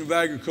Commissioner of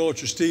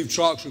Agriculture, Steve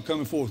Troxler,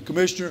 coming forth.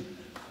 Commissioner,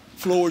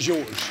 floor is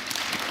yours.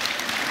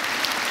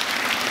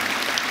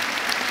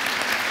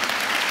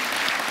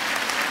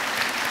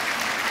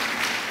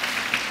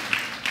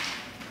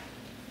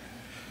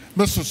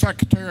 Mr.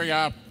 Secretary,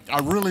 I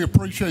really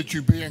appreciate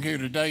you being here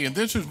today, and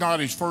this is not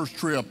his first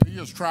trip. He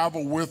has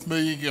traveled with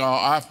me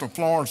after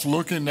Florence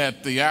looking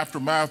at the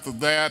aftermath of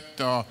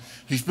that.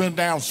 He's been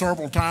down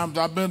several times.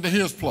 I've been to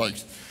his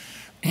place.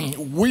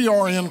 We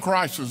are in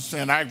crisis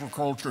in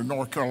agriculture in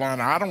North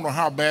Carolina. I don't know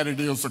how bad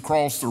it is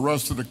across the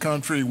rest of the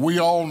country. We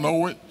all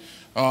know it.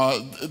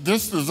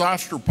 This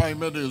disaster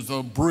payment is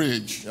a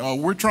bridge.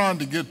 We're trying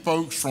to get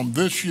folks from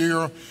this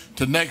year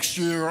to next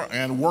year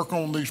and work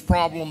on these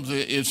problems.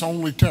 It's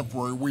only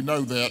temporary, we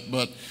know that,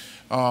 but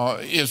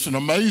it's an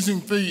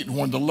amazing feat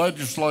when the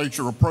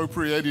legislature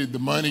appropriated the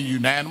money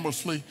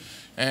unanimously,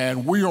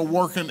 and we are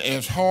working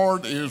as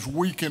hard as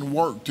we can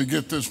work to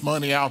get this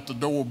money out the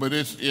door, but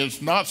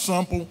it's not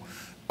simple.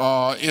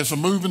 It's a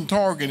moving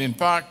target. In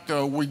fact,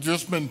 we've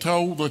just been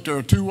told that there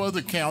are 2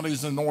 other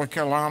counties in North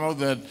Carolina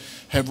that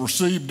have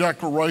received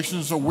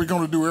declarations, so we're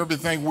going to do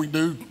everything we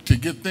do to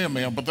get them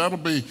in. But that'll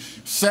be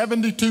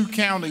 72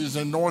 counties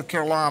in North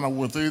Carolina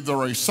with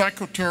either a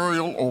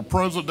secretarial or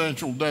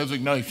presidential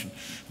designation.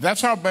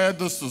 That's how bad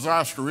this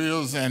disaster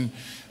is, and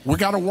we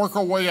got to work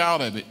our way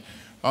out of it.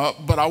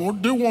 But I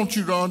do want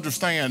you to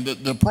understand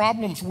that the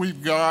problems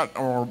we've got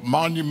are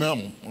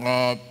monumental.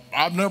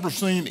 I've never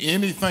seen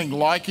anything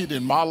like it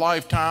in my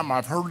lifetime.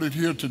 I've heard it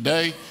here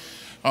today,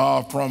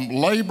 from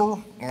labor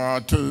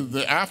to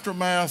the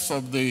aftermath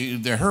of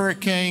the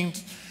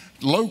hurricanes,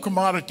 low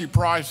commodity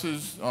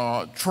prices,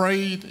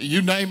 trade,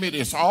 you name it,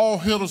 it's all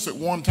hit us at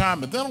one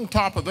time. And then on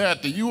top of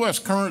that, the U.S.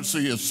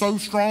 currency is so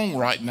strong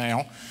right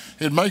now,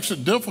 it makes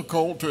it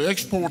difficult to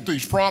export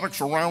these products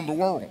around the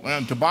world,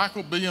 and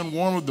tobacco being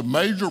one of the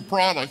major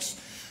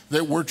products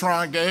that we're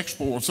trying to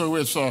export. So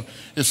it's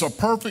a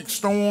perfect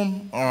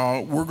storm.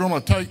 We're going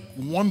to take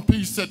one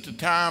piece at a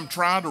time,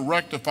 try to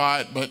rectify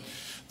it. But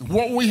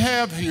what we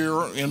have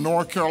here in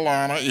North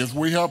Carolina is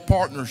we have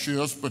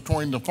partnerships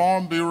between the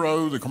Farm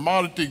Bureau, the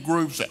commodity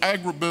groups, the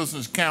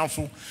Agribusiness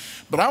Council.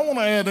 But I want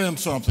to add in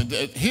something.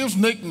 That his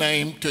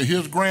nickname to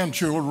his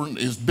grandchildren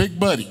is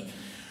Big Buddy.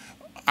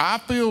 I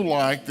feel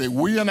like that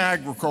we in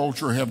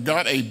agriculture have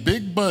got a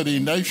big buddy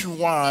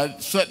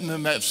nationwide sitting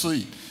in that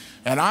seat.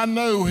 And I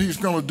know he's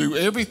going to do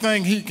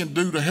everything he can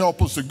do to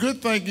help us. The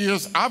good thing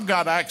is I've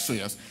got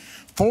access.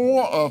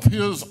 4 of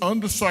his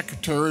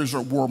undersecretaries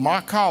were my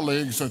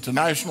colleagues at the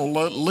national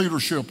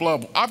leadership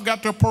level. I've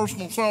got their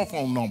personal cell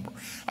phone number.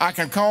 I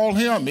can call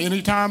him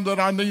anytime that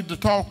I need to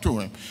talk to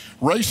him.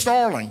 Ray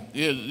Starling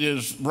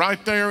is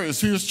right there as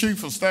his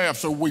chief of staff.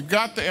 So we've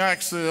got the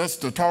access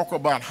to talk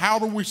about how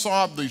do we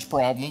solve these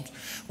problems.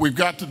 We've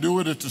got to do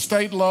it at the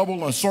state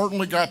level and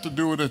certainly got to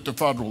do it at the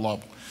federal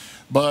level.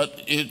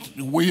 But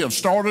we have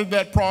started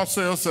that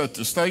process at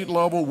the state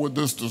level with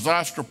this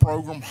disaster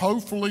program.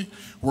 Hopefully,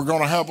 we're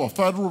going to have a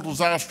federal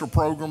disaster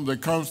program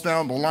that comes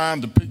down the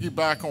line to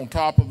piggyback on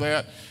top of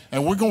that.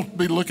 And we're going to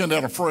be looking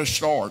at a fresh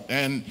start.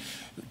 And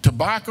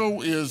tobacco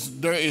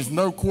there is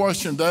no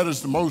question that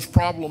is the most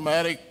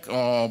problematic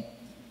crop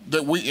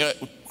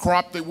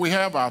that we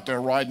have out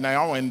there right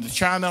now. And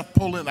China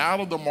pulling out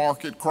of the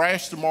market,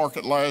 crashed the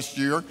market last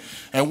year.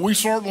 And we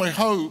certainly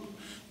hope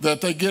that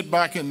they get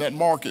back in that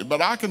market.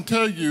 But I can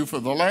tell you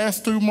for the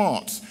last 2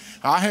 months,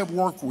 I have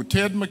worked with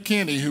Ted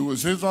McKinney, who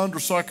was his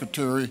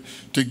undersecretary,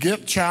 to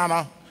get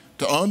China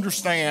to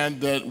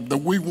understand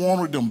that we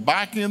wanted them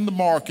back in the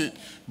market,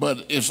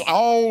 but it's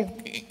all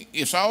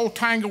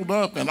tangled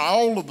up in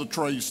all of the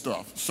trade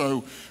stuff.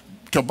 So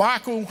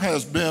tobacco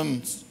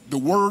the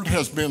word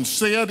has been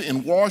said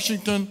in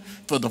Washington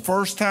for the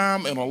first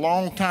time in a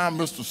long time,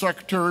 Mr.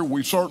 Secretary.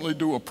 We certainly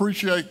do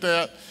appreciate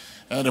that.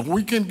 And if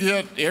we can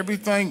get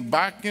everything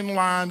back in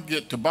line,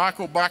 get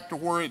tobacco back to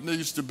where it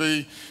needs to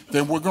be,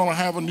 then we're going to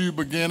have a new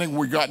beginning.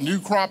 We got new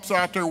crops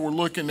out there we're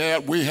looking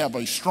at. We have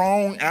a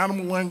strong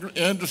animal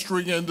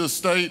industry in this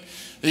state,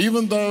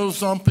 even though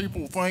some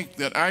people think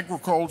that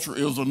agriculture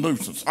is a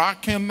nuisance. I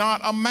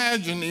cannot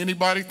imagine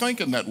anybody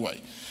thinking that way.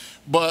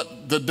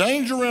 But the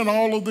danger in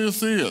all of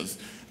this is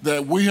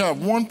that we have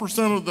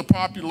 1% of the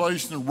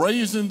population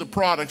raising the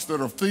products that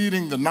are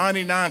feeding the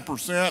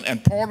 99%,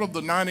 and part of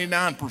the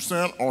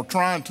 99% are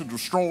trying to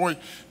destroy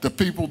the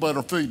people that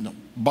are feeding them.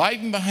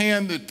 Biting the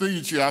hand that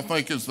feeds you, I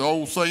think is the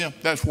old saying.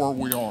 That's where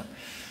we are.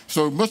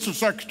 So, Mr.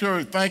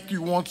 Secretary, thank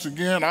you once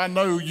again. I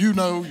know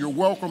you're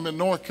welcome in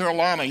North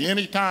Carolina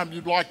anytime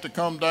you'd like to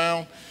come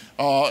down.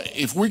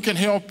 If we can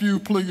help you,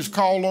 please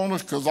call on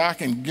us, because I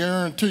can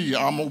guarantee you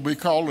I'm going to be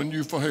calling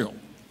you for help.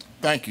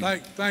 Thank you.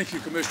 Thank you,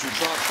 Commissioner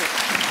Troxel.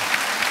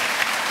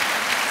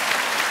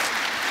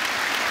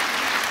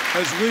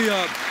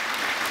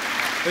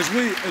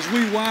 As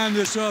we wind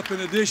this up,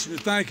 in addition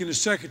to thanking the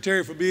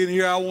Secretary for being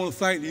here, I want to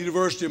thank the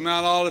University of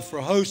Mount Olive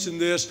for hosting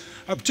this.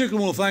 I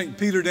particularly want to thank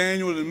Peter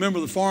Daniel and a member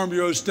of the Farm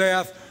Bureau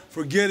staff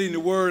for getting the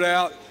word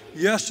out.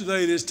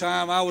 Yesterday this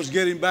time, I was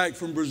getting back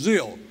from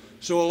Brazil.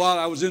 So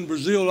I was in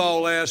Brazil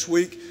all last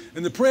week,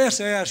 and the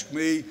press asked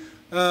me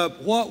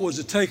what was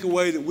the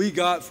takeaway that we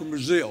got from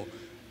Brazil.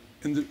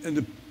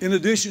 In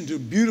addition to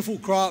beautiful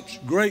crops,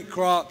 great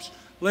crops,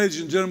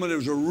 ladies and gentlemen, there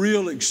was a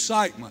real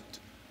excitement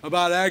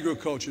about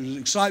agriculture. There's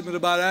excitement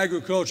about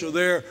agriculture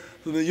there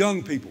from the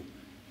young people.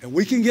 And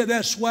we can get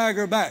that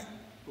swagger back,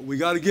 but we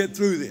got to get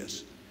through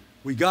this.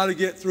 We got to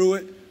get through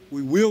it.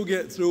 We will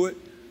get through it.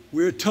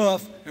 We're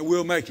tough, and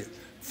we'll make it.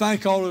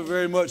 Thank all of you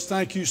very much.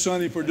 Thank you,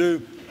 Sonny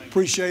Perdue.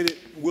 Appreciate it.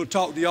 We'll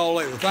talk to y'all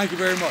later. Thank you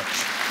very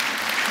much.